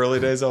miss the early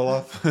days,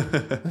 Olaf?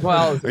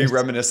 Well, are you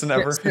reminiscent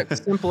ever?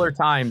 Simpler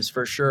times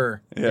for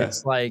sure. Yeah.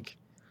 It's like,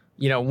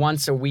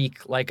 once a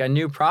week, like a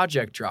new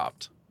project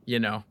dropped,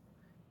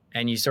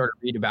 and you sort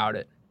of read about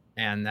it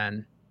and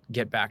then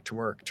get back to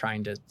work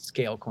trying to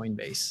scale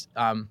Coinbase.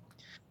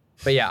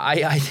 But yeah,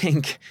 I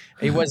think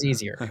it was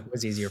easier. It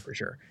was easier for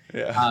sure.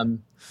 Yeah.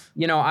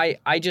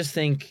 I just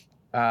think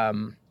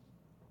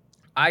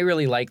I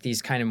really like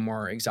these kind of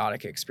more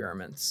exotic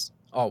experiments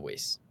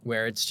always,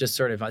 where it's just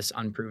sort of us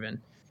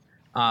unproven.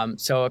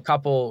 So a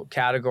couple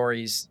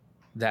categories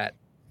that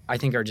I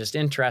think are just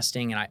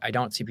interesting and I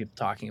don't see people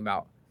talking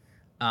about.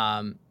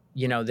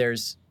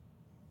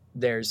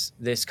 There's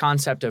this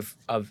concept of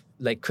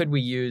like, could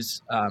we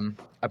use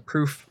a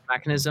proof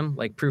mechanism,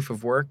 like proof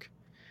of work,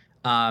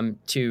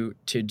 to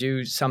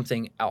do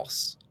something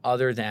else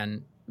other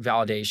than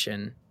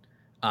validation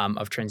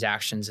of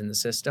transactions in the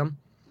system?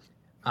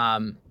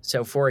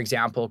 So for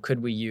example,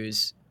 could we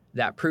use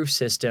that proof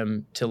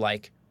system to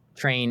like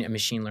train a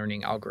machine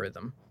learning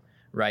algorithm,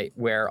 right?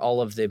 Where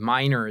all of the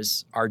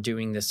miners are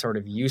doing this sort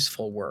of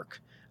useful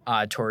work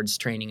towards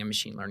training a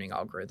machine learning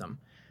algorithm.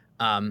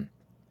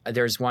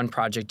 There's one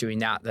project doing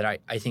that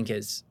I think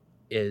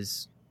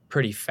is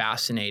pretty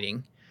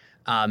fascinating.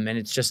 And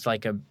it's just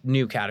like a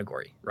new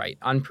category, right?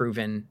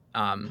 Unproven,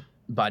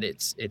 but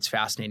it's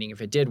fascinating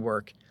if it did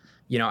work.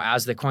 You know,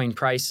 as the coin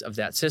price of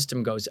that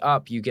system goes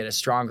up, you get a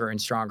stronger and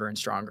stronger and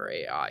stronger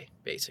AI,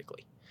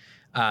 basically,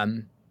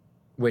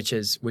 which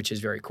is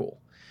very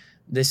cool.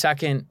 The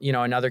second, you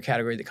know, another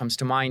category that comes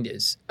to mind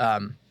is,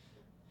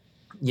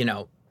 you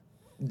know,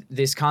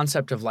 this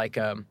concept of like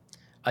a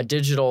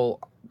digital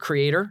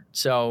creator.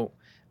 So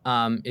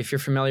if you're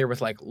familiar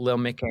with like Lil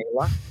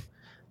Miquela,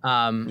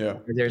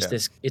 there's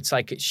this, it's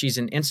like she's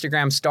an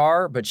Instagram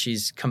star, but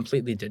she's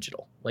completely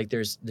digital. Like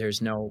there's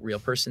no real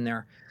person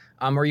there.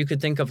 Or you could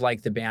think of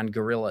like the band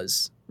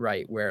Gorillaz,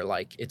 right? Where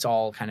like it's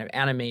all kind of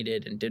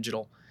animated and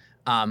digital.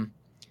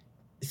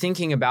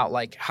 Thinking about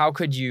like, how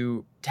could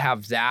you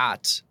have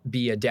that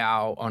be a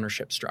DAO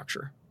ownership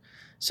structure?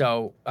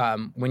 So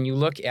when you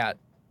look at,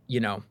 you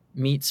know,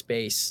 meat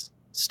space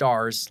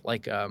stars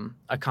like a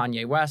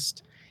Kanye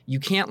West, you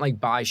can't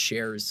like buy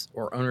shares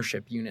or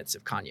ownership units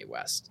of Kanye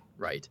West,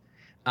 right?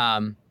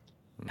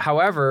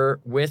 However,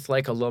 with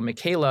like a Lil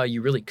Miquela,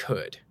 you really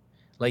could.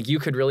 Like you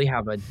could really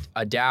have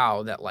a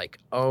DAO that like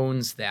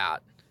owns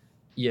that,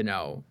 you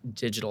know,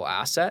 digital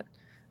asset.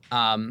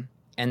 And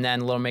then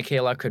Lil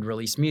Miquela could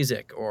release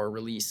music or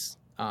release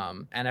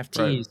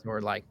NFTs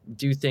or like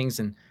do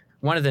things. And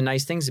one of the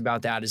nice things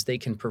about that is they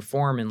can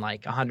perform in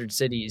like 100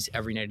 cities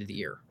every night of the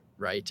year,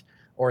 right?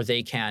 Or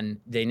they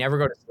never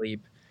go to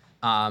sleep.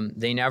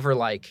 They never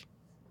like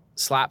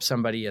slap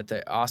somebody at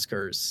the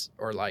Oscars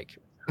or like,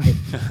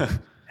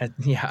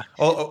 yeah.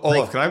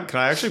 Olaf, can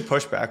I actually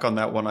push back on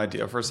that one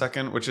idea for a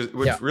second, which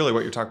really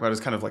what you're talking about is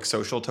kind of like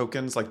social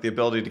tokens, like the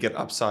ability to get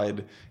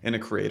upside in a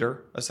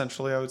creator,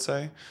 essentially, I would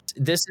say.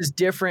 This is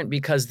different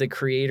because the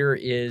creator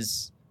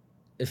is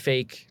a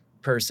fake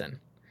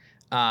person.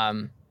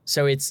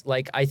 So it's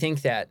like, I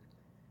think that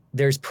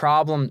there's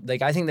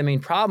I think the main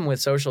problem with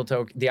social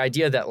token, the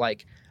idea that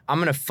like, I'm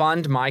going to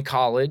fund my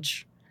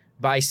college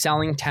by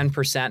selling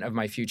 10% of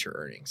my future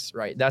earnings,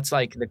 right? That's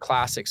like the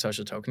classic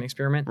social token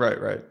experiment.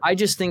 Right. I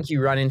just think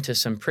you run into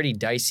some pretty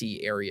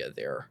dicey area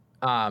there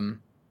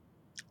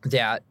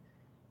that,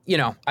 you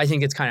know, I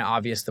think it's kind of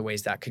obvious the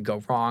ways that could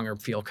go wrong or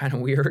feel kind of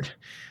weird.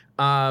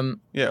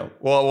 Yeah.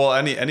 Well,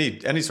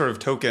 any sort of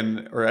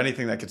token or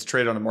anything that gets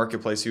traded on a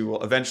marketplace, you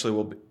will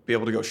eventually be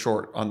able to go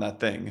short on that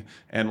thing.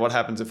 And what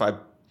happens if a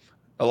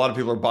lot of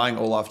people are buying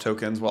Olaf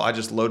tokens? Well, I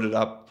just loaded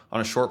up on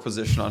a short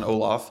position on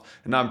Olaf,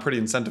 and now I'm pretty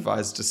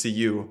incentivized to see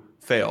you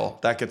fail.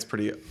 That gets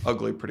pretty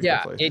ugly pretty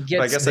quickly. It gets,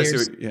 but I guess I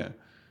see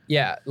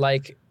Yeah,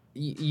 like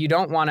you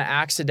don't want to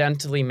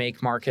accidentally make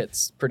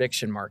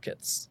prediction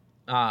markets.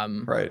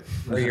 Right.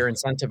 Where you're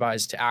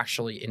incentivized to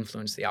actually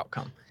influence the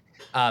outcome.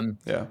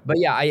 But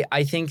yeah,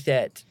 I think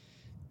that,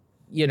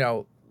 you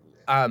know,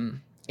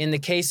 in the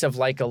case of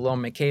like a Lil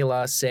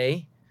Miquela,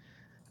 say,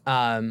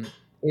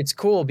 it's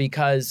cool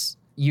because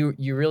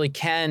you really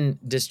can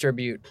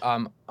distribute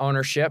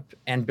ownership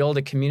and build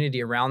a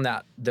community around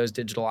those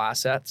digital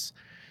assets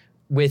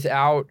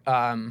without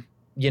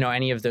you know,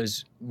 any of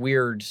those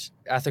weird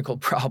ethical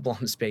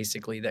problems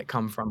basically that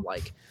come from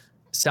like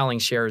selling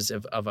shares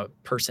of a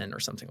person or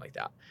something like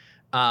that.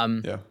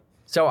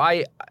 So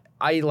I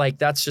like,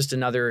 that's just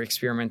another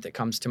experiment that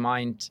comes to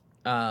mind.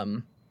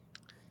 You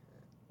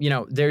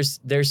know, there's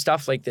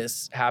stuff like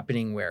this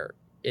happening where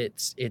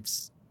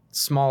it's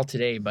small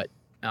today, but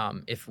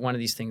if one of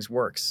these things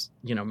works,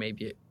 you know,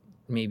 maybe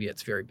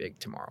it's very big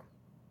tomorrow.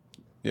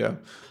 Yeah.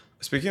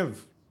 Speaking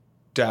of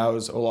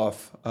DAOs,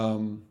 Olaf,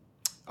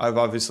 I've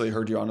obviously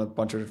heard you on a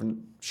bunch of different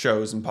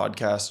shows and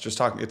podcasts just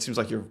talking. It seems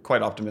like you're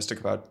quite optimistic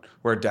about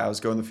where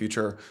DAOs go in the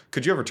future.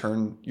 Could you ever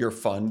turn your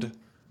fund,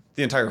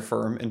 the entire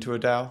firm, into a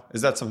DAO?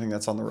 Is that something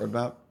that's on the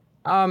roadmap?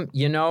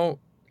 You know,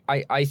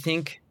 I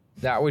think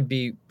that would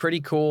be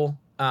pretty cool.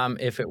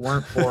 If it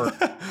weren't for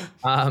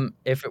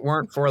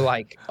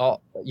like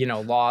all, you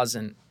know, laws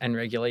and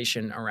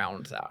regulation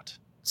around that.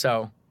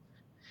 So,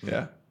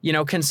 yeah, you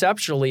know,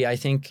 conceptually, I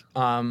think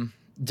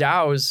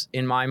DAOs,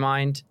 in my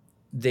mind,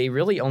 they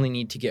really only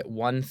need to get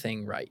one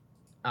thing right,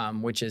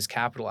 which is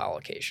capital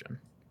allocation,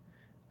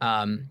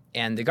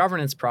 and the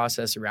governance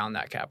process around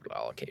that capital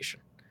allocation.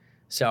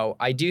 So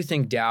I do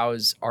think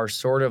DAOs are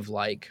sort of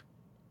like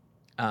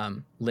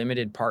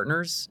limited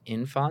partners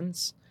in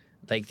funds.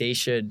 Like they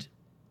should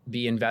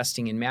be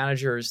investing in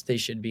managers. They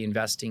should be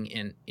investing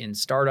in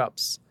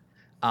startups.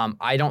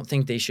 I don't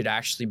think they should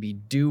actually be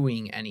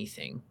doing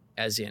anything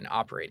as in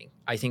operating.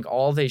 I think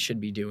all they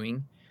should be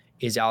doing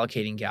is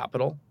allocating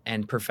capital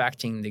and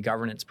perfecting the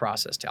governance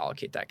process to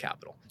allocate that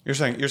capital. You're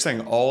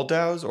saying all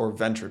DAOs or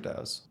venture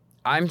DAOs?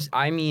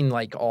 I mean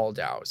like all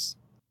DAOs.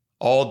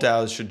 All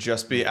DAOs should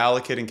just be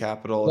allocating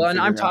capital. Well, and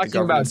I'm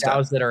talking about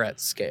DAOs that are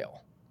at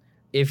scale.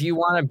 If you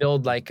want to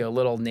build like a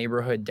little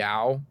neighborhood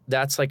DAO,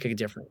 that's like a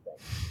different thing.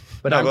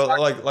 But No, I'm but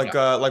talking,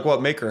 like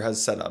what Maker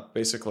has set up,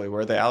 basically,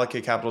 where they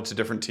allocate capital to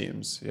different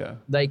teams. Yeah.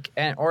 these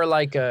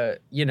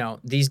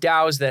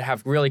DAOs that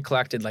have really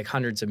collected like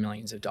hundreds of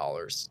millions of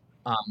dollars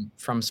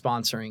from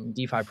sponsoring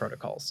DeFi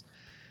protocols.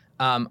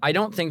 I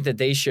don't think that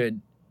they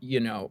should,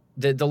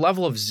 the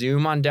level of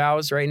zoom on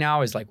DAOs right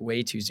now is like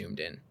way too zoomed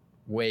in,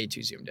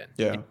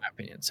 Yeah. in my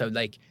opinion. So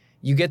like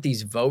you get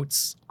these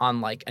votes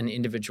on like an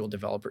individual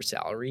developer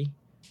salary,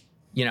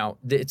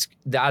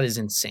 that is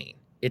insane.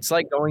 It's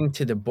like going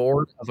to the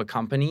board of a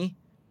company,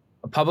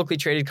 a publicly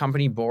traded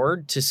company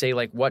board, to say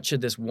like, what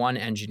should this one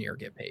engineer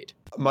get paid?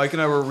 Mike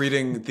and I were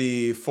reading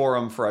the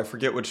forum for, I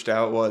forget which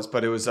DAO it was,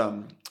 but it was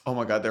oh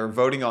my God, they were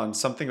voting on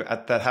something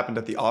that happened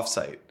at the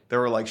offsite. They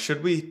were like,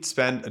 should we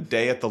spend a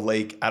day at the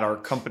lake at our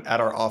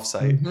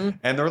offsite? Mm-hmm.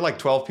 And there were like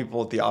 12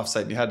 people at the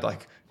offsite, and you had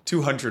like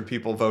 200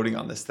 people voting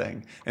on this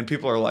thing. And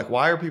people are like,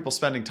 why are people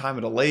spending time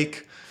at a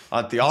lake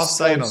at the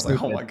offsite? And I was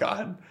like, oh my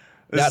God,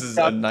 this is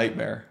a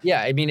nightmare.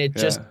 Yeah, I mean,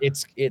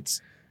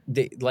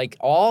 like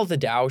all the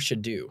DAO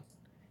should do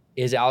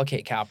is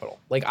allocate capital.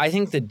 Like I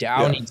think the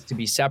DAO needs to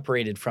be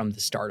separated from the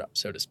startup,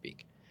 so to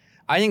speak.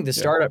 I think the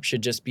startup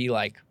should just be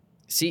like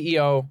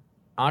CEO,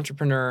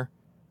 entrepreneur,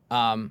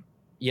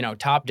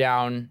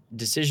 top-down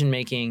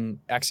decision-making,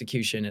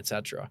 execution,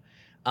 etc.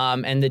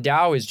 And the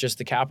DAO is just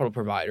the capital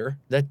provider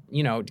that,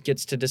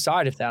 gets to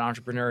decide if that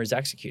entrepreneur is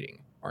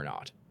executing or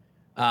not,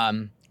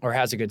 or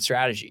has a good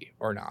strategy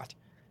or not.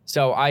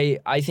 So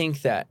I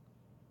think that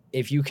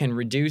if you can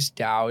reduce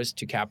DAOs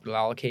to capital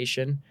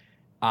allocation,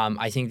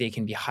 I think they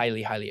can be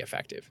highly, highly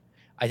effective.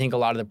 I think a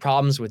lot of the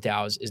problems with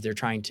DAOs is they're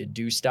trying to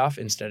do stuff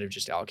instead of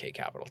just allocate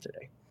capital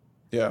today.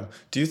 Yeah.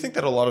 Do you think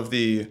that a lot of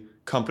the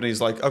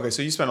companies okay,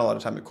 so you spend a lot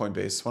of time at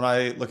Coinbase. When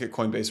I look at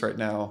Coinbase right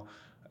now,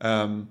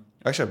 I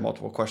actually have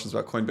multiple questions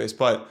about Coinbase,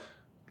 but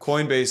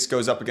Coinbase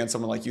goes up against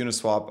someone like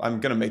Uniswap. I'm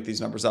going to make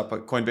these numbers up,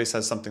 but Coinbase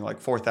has something like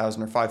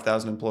 4,000 or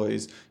 5,000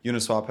 employees.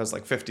 Uniswap has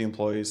like 50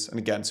 employees. And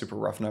again, super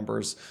rough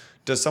numbers.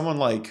 Does someone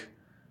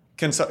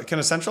can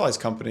a centralized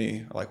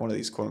company, like one of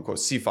these quote unquote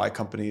CeFi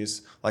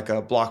companies, like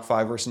a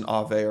BlockFi versus an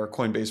Aave or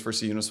Coinbase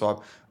versus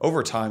Uniswap,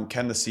 over time,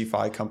 can the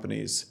CeFi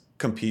companies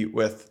compete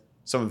with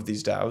some of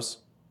these DAOs?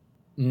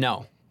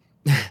 No.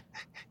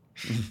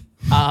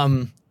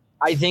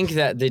 I think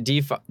that the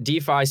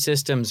DeFi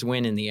systems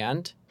win in the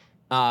end.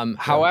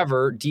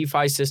 However,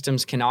 DeFi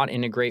systems cannot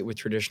integrate with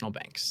traditional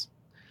banks.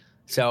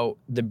 So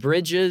the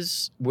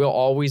bridges will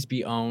always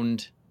be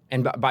owned.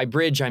 And by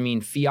bridge, I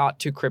mean fiat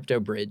to crypto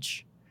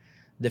bridge.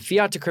 The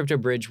fiat to crypto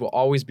bridge will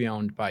always be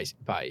owned by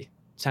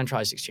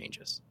centralized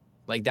exchanges.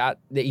 Like that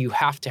you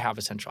have to have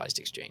a centralized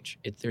exchange.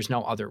 There's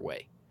no other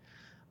way.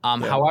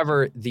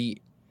 However, the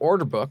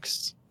order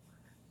books,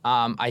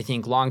 I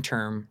think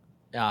long-term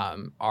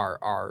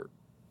are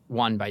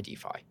won by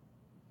DeFi.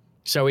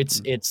 So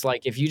it's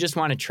like if you just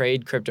want to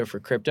trade crypto for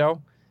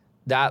crypto,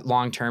 that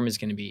long-term is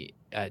going to be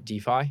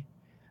DeFi.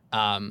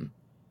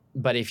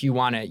 But if you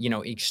want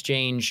to,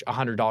 exchange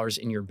 $100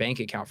 in your bank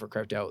account for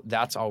crypto,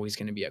 that's always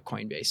going to be a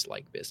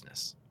Coinbase-like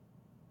business.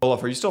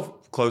 Olaf, are you still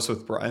close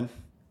with Brian?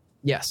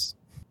 Yes.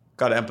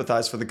 Got to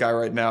empathize for the guy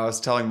right now. I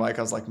was telling Mike,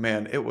 I was like,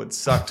 man, it would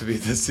suck to be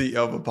the CEO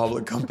of a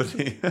public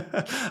company.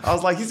 I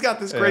was like, he's got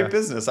this great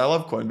business. I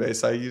love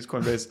Coinbase. I use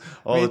Coinbase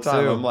all the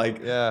time. Too. I'm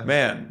like,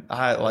 man,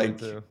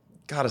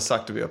 gotta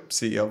suck to be a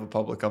CEO of a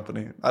public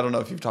company. I don't know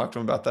if you've talked to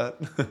him about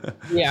that.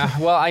 Yeah.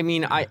 Well, I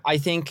mean, I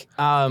think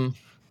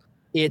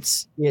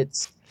it's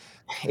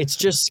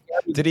just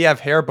scary. Did he have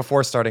hair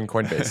before starting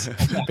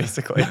Coinbase?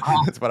 Basically,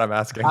 that's what I'm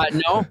asking.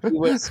 No,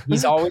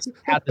 he's always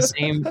had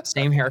the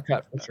same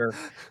haircut for sure.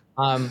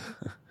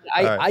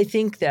 I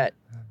think that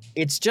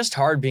it's just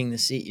hard being the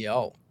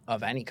CEO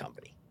of any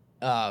company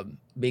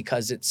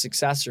because its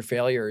success or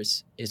failure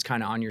is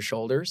kind of on your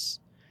shoulders.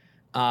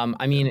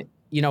 I mean,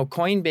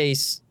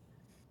 Coinbase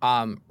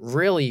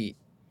really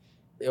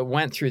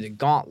went through the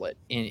gauntlet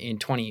in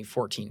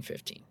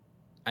 2014-15.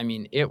 I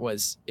mean, it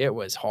was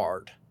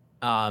hard.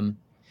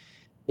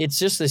 It's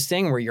just this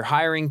thing where you're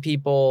hiring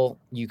people,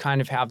 you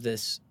kind of have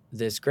this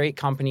great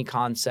company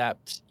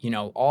concept,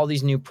 all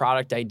these new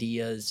product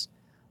ideas,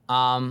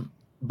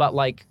 but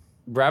like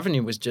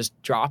revenue was just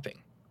dropping.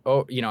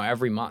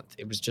 Every month.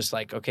 It was just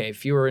like, okay,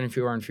 fewer and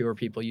fewer and fewer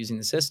people using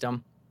the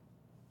system.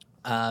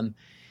 And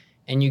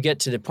you get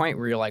to the point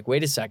where you're like,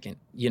 wait a second,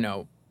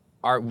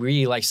 are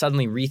we like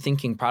suddenly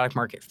rethinking product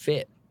market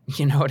fit?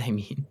 You know what I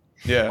mean?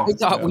 Yeah. I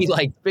thought we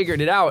like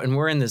figured it out and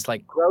we're in this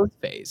like growth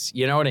phase.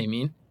 You know what I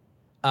mean?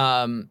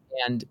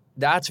 And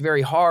that's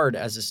very hard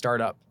as a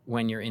startup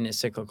when you're in a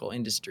cyclical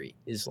industry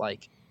is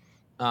like,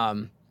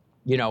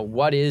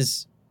 what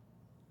is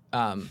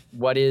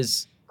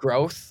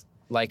growth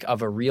like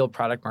of a real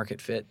product market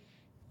fit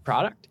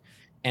product?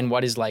 And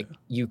what is like,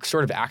 you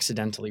sort of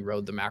accidentally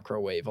rode the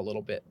macro wave a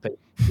little bit, but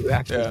you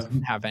actually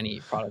didn't have any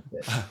product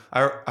fit.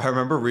 I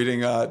remember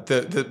reading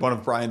one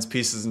of Brian's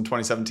pieces in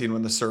 2017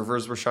 when the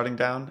servers were shutting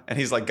down. And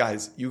he's like,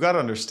 guys, you got to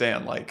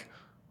understand, like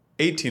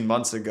 18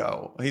 months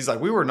ago, he's like,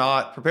 we were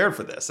not prepared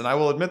for this. And I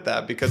will admit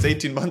that, because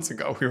 18 months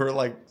ago, we were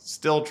like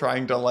still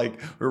trying to we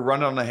were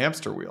running on a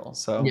hamster wheel.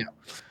 So, yeah.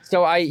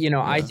 So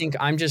I think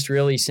I'm just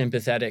really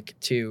sympathetic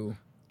to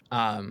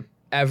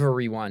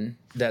everyone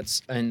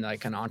that's in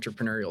like an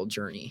entrepreneurial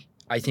journey.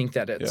 I think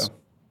that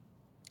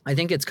I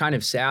think it's kind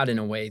of sad in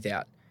a way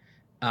that,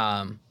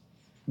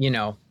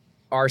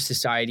 our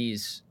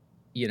society's,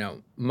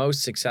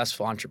 most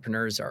successful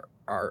entrepreneurs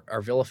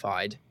are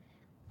vilified.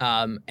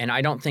 And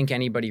I don't think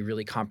anybody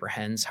really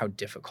comprehends how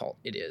difficult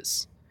it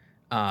is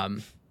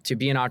to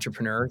be an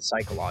entrepreneur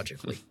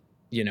psychologically.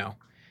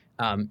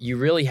 You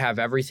really have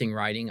everything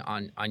riding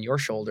on your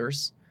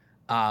shoulders.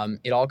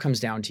 It all comes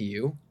down to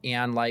you,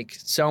 and like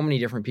so many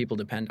different people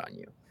depend on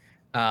you.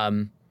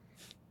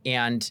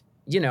 And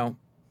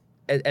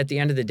at the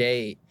end of the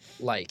day,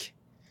 like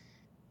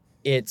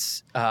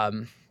it's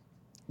the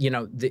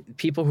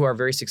people who are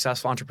very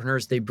successful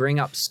entrepreneurs, they bring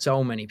up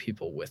so many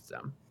people with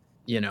them.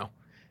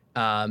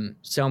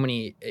 So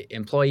many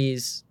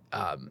employees,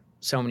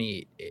 so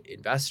many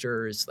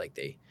investors, like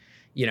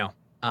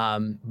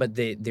but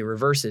the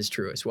reverse is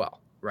true as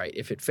well, right?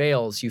 If it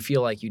fails, you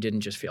feel like you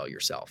didn't just fail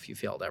yourself, you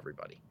failed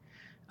everybody.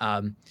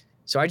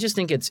 So I just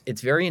think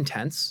it's very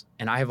intense,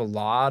 and I have a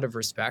lot of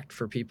respect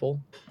for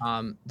people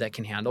that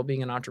can handle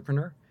being an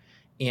entrepreneur.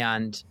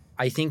 And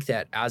I think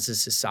that as a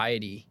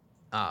society,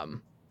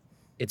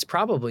 it's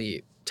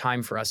probably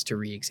time for us to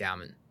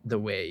re-examine the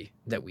way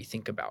that we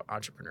think about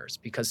entrepreneurs,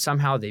 because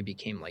somehow they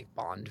became like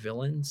Bond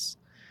villains,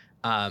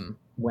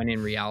 when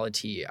in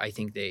reality, I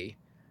think they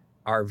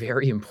are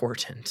very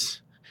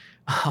important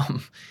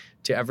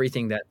to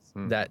everything that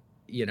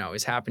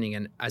is happening.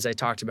 And as I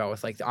talked about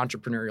with like the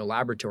entrepreneurial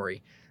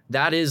laboratory,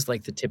 that is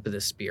like the tip of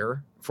the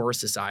spear for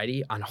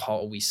society on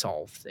how we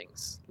solve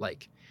things.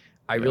 Like,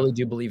 I really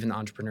do believe in the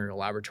entrepreneurial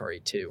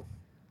laboratory to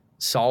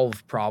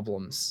solve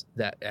problems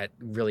that at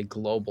really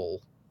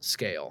global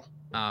scale,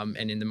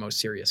 and in the most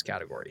serious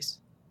categories.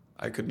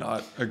 I could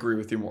not agree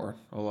with you more,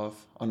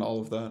 Olaf, on all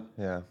of that.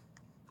 Yeah.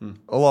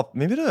 Olaf,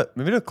 maybe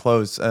to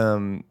close,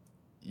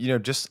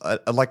 just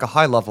like a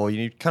high level,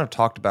 you kind of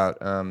talked about,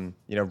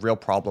 real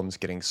problems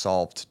getting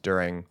solved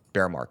during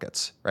bear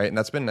markets, right? And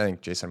that's been, I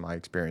think, Jason, my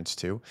experience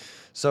too.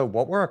 So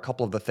what were a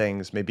couple of the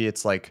things? Maybe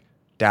it's like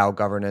DAO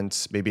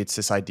governance, maybe it's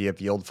this idea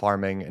of yield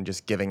farming and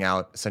just giving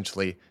out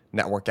essentially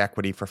network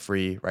equity for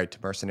free, right, to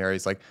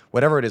mercenaries, like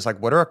whatever it is,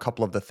 like what are a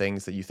couple of the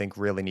things that you think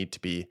really need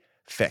to be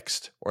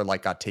fixed or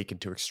like got taken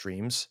to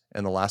extremes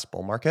in the last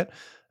bull market?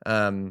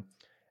 And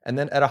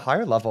then at a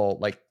higher level,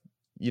 like,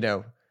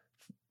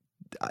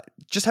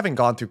 just having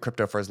gone through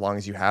crypto for as long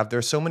as you have,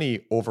 there's so many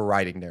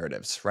overriding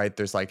narratives, right?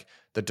 There's like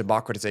the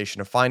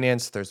democratization of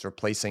finance, there's the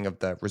replacing of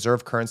the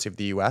reserve currency of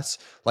the US.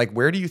 Like,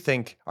 where do you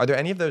think, are there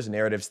any of those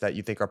narratives that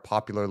you think are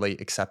popularly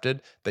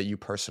accepted that you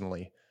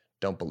personally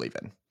don't believe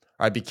in?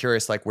 I'd be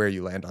curious, like, where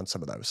you land on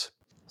some of those.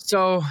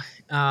 So,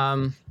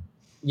 one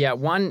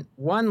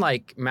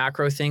like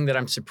macro thing that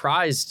I'm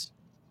surprised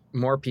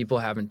more people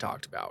haven't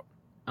talked about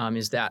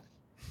is that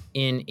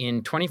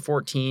in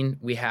 2014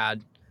 we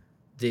had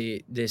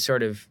the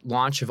sort of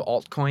launch of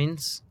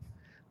altcoins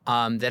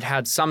that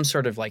had some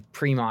sort of like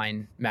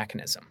pre-mine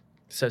mechanism.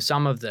 So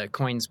some of the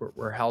coins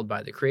were held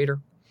by the creator.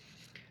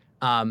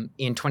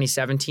 In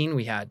 2017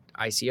 we had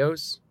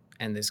ICOs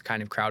and this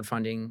kind of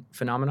crowdfunding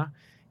phenomena.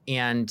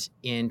 And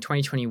in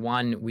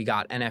 2021, we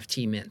got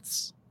NFT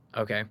mints,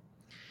 okay?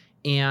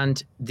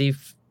 And the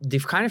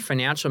kind of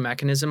financial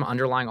mechanism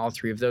underlying all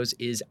three of those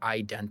is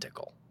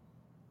identical.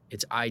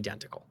 It's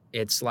identical.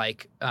 It's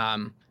like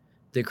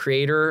the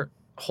creator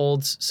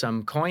holds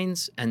some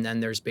coins, and then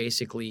there's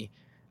basically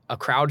a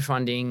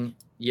crowdfunding,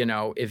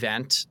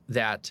 event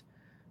that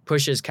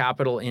pushes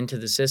capital into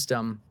the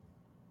system.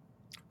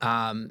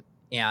 And,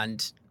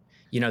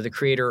 the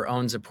creator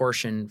owns a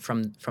portion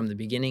from the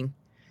beginning.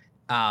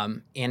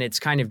 And it's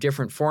kind of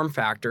different form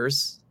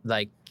factors,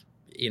 like,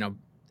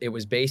 it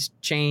was base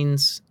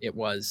chains, it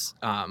was,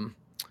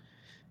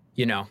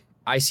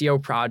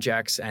 ICO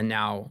projects, and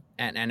now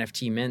at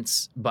NFT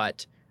mints.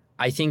 But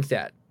I think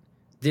that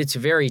it's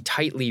very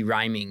tightly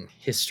rhyming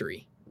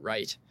history,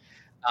 right?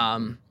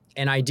 And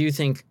I do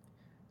think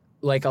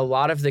like a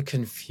lot of the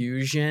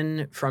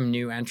confusion from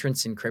new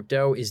entrants in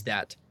crypto is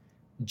that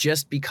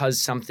just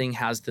because something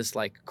has this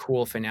like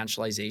cool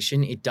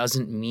financialization, it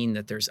doesn't mean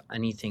that there's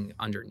anything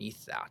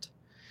underneath that.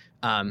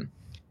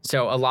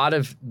 So a lot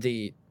of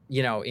the,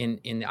 in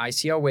the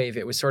ICO wave,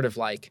 it was sort of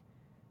like,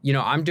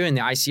 I'm doing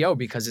the ICO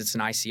because it's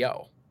an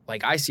ICO.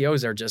 Like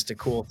ICOs are just a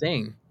cool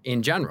thing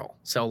in general.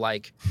 So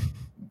like,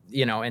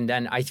 and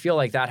then I feel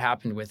like that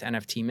happened with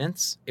NFT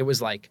mints. It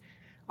was like,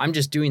 I'm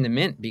just doing the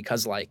mint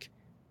because like,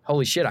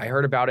 holy shit, I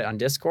heard about it on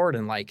Discord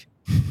and like,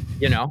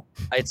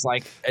 it's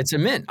like, it's a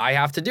mint. I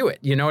have to do it.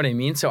 You know what I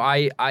mean? So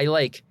I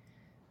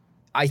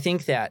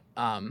think that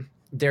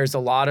there's a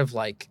lot of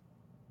like,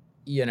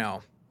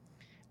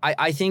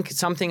 I think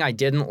something I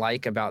didn't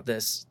like about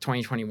this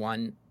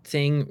 2021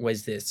 thing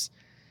was this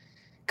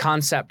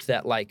concept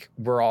that like,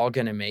 we're all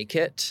going to make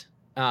it.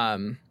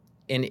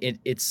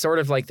 it's sort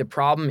of like the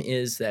problem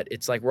is that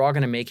it's like we're all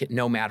going to make it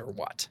no matter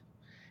what.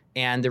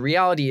 And the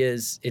reality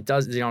is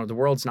the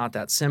world's not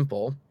that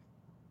simple.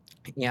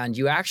 And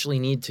you actually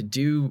need to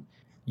do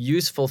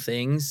useful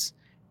things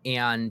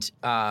and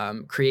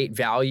create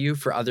value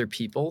for other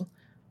people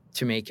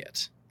to make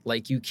it.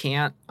 Like you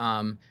can't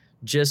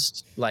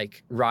just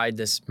like ride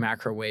this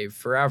macro wave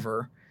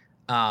forever.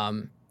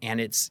 And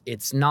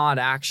it's not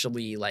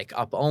actually like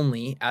up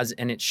only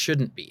and it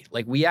shouldn't be.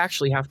 Like we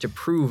actually have to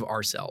prove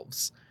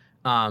ourselves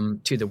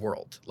to the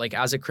world. Like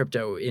as a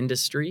crypto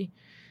industry,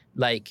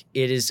 like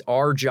it is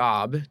our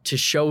job to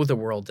show the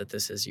world that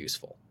this is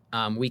useful.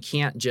 We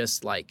can't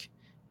just like,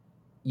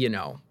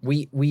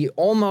 we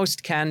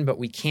almost can, but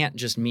we can't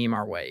just meme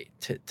our way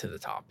to the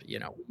top.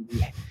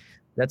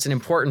 That's an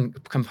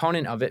important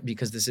component of it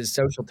because this is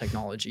social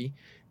technology.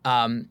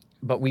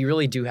 But we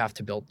really do have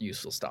to build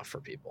useful stuff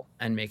for people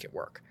and make it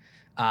work.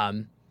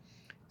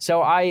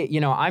 So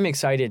I'm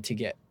excited to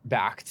get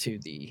back to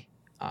the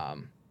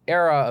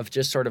era of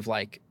just sort of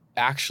like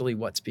actually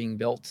what's being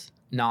built,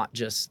 not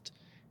just,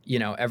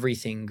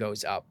 everything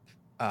goes up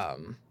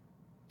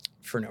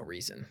for no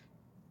reason.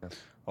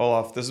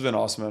 Olaf, this has been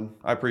awesome, man.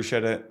 I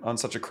appreciate it on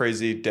such a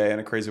crazy day and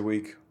a crazy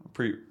week.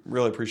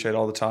 Really appreciate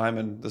all the time,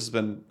 and this has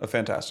been a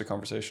fantastic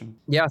conversation.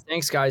 Yeah,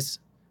 thanks, guys.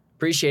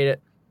 Appreciate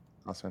it.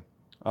 Awesome.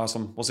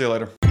 Awesome. We'll see you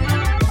later.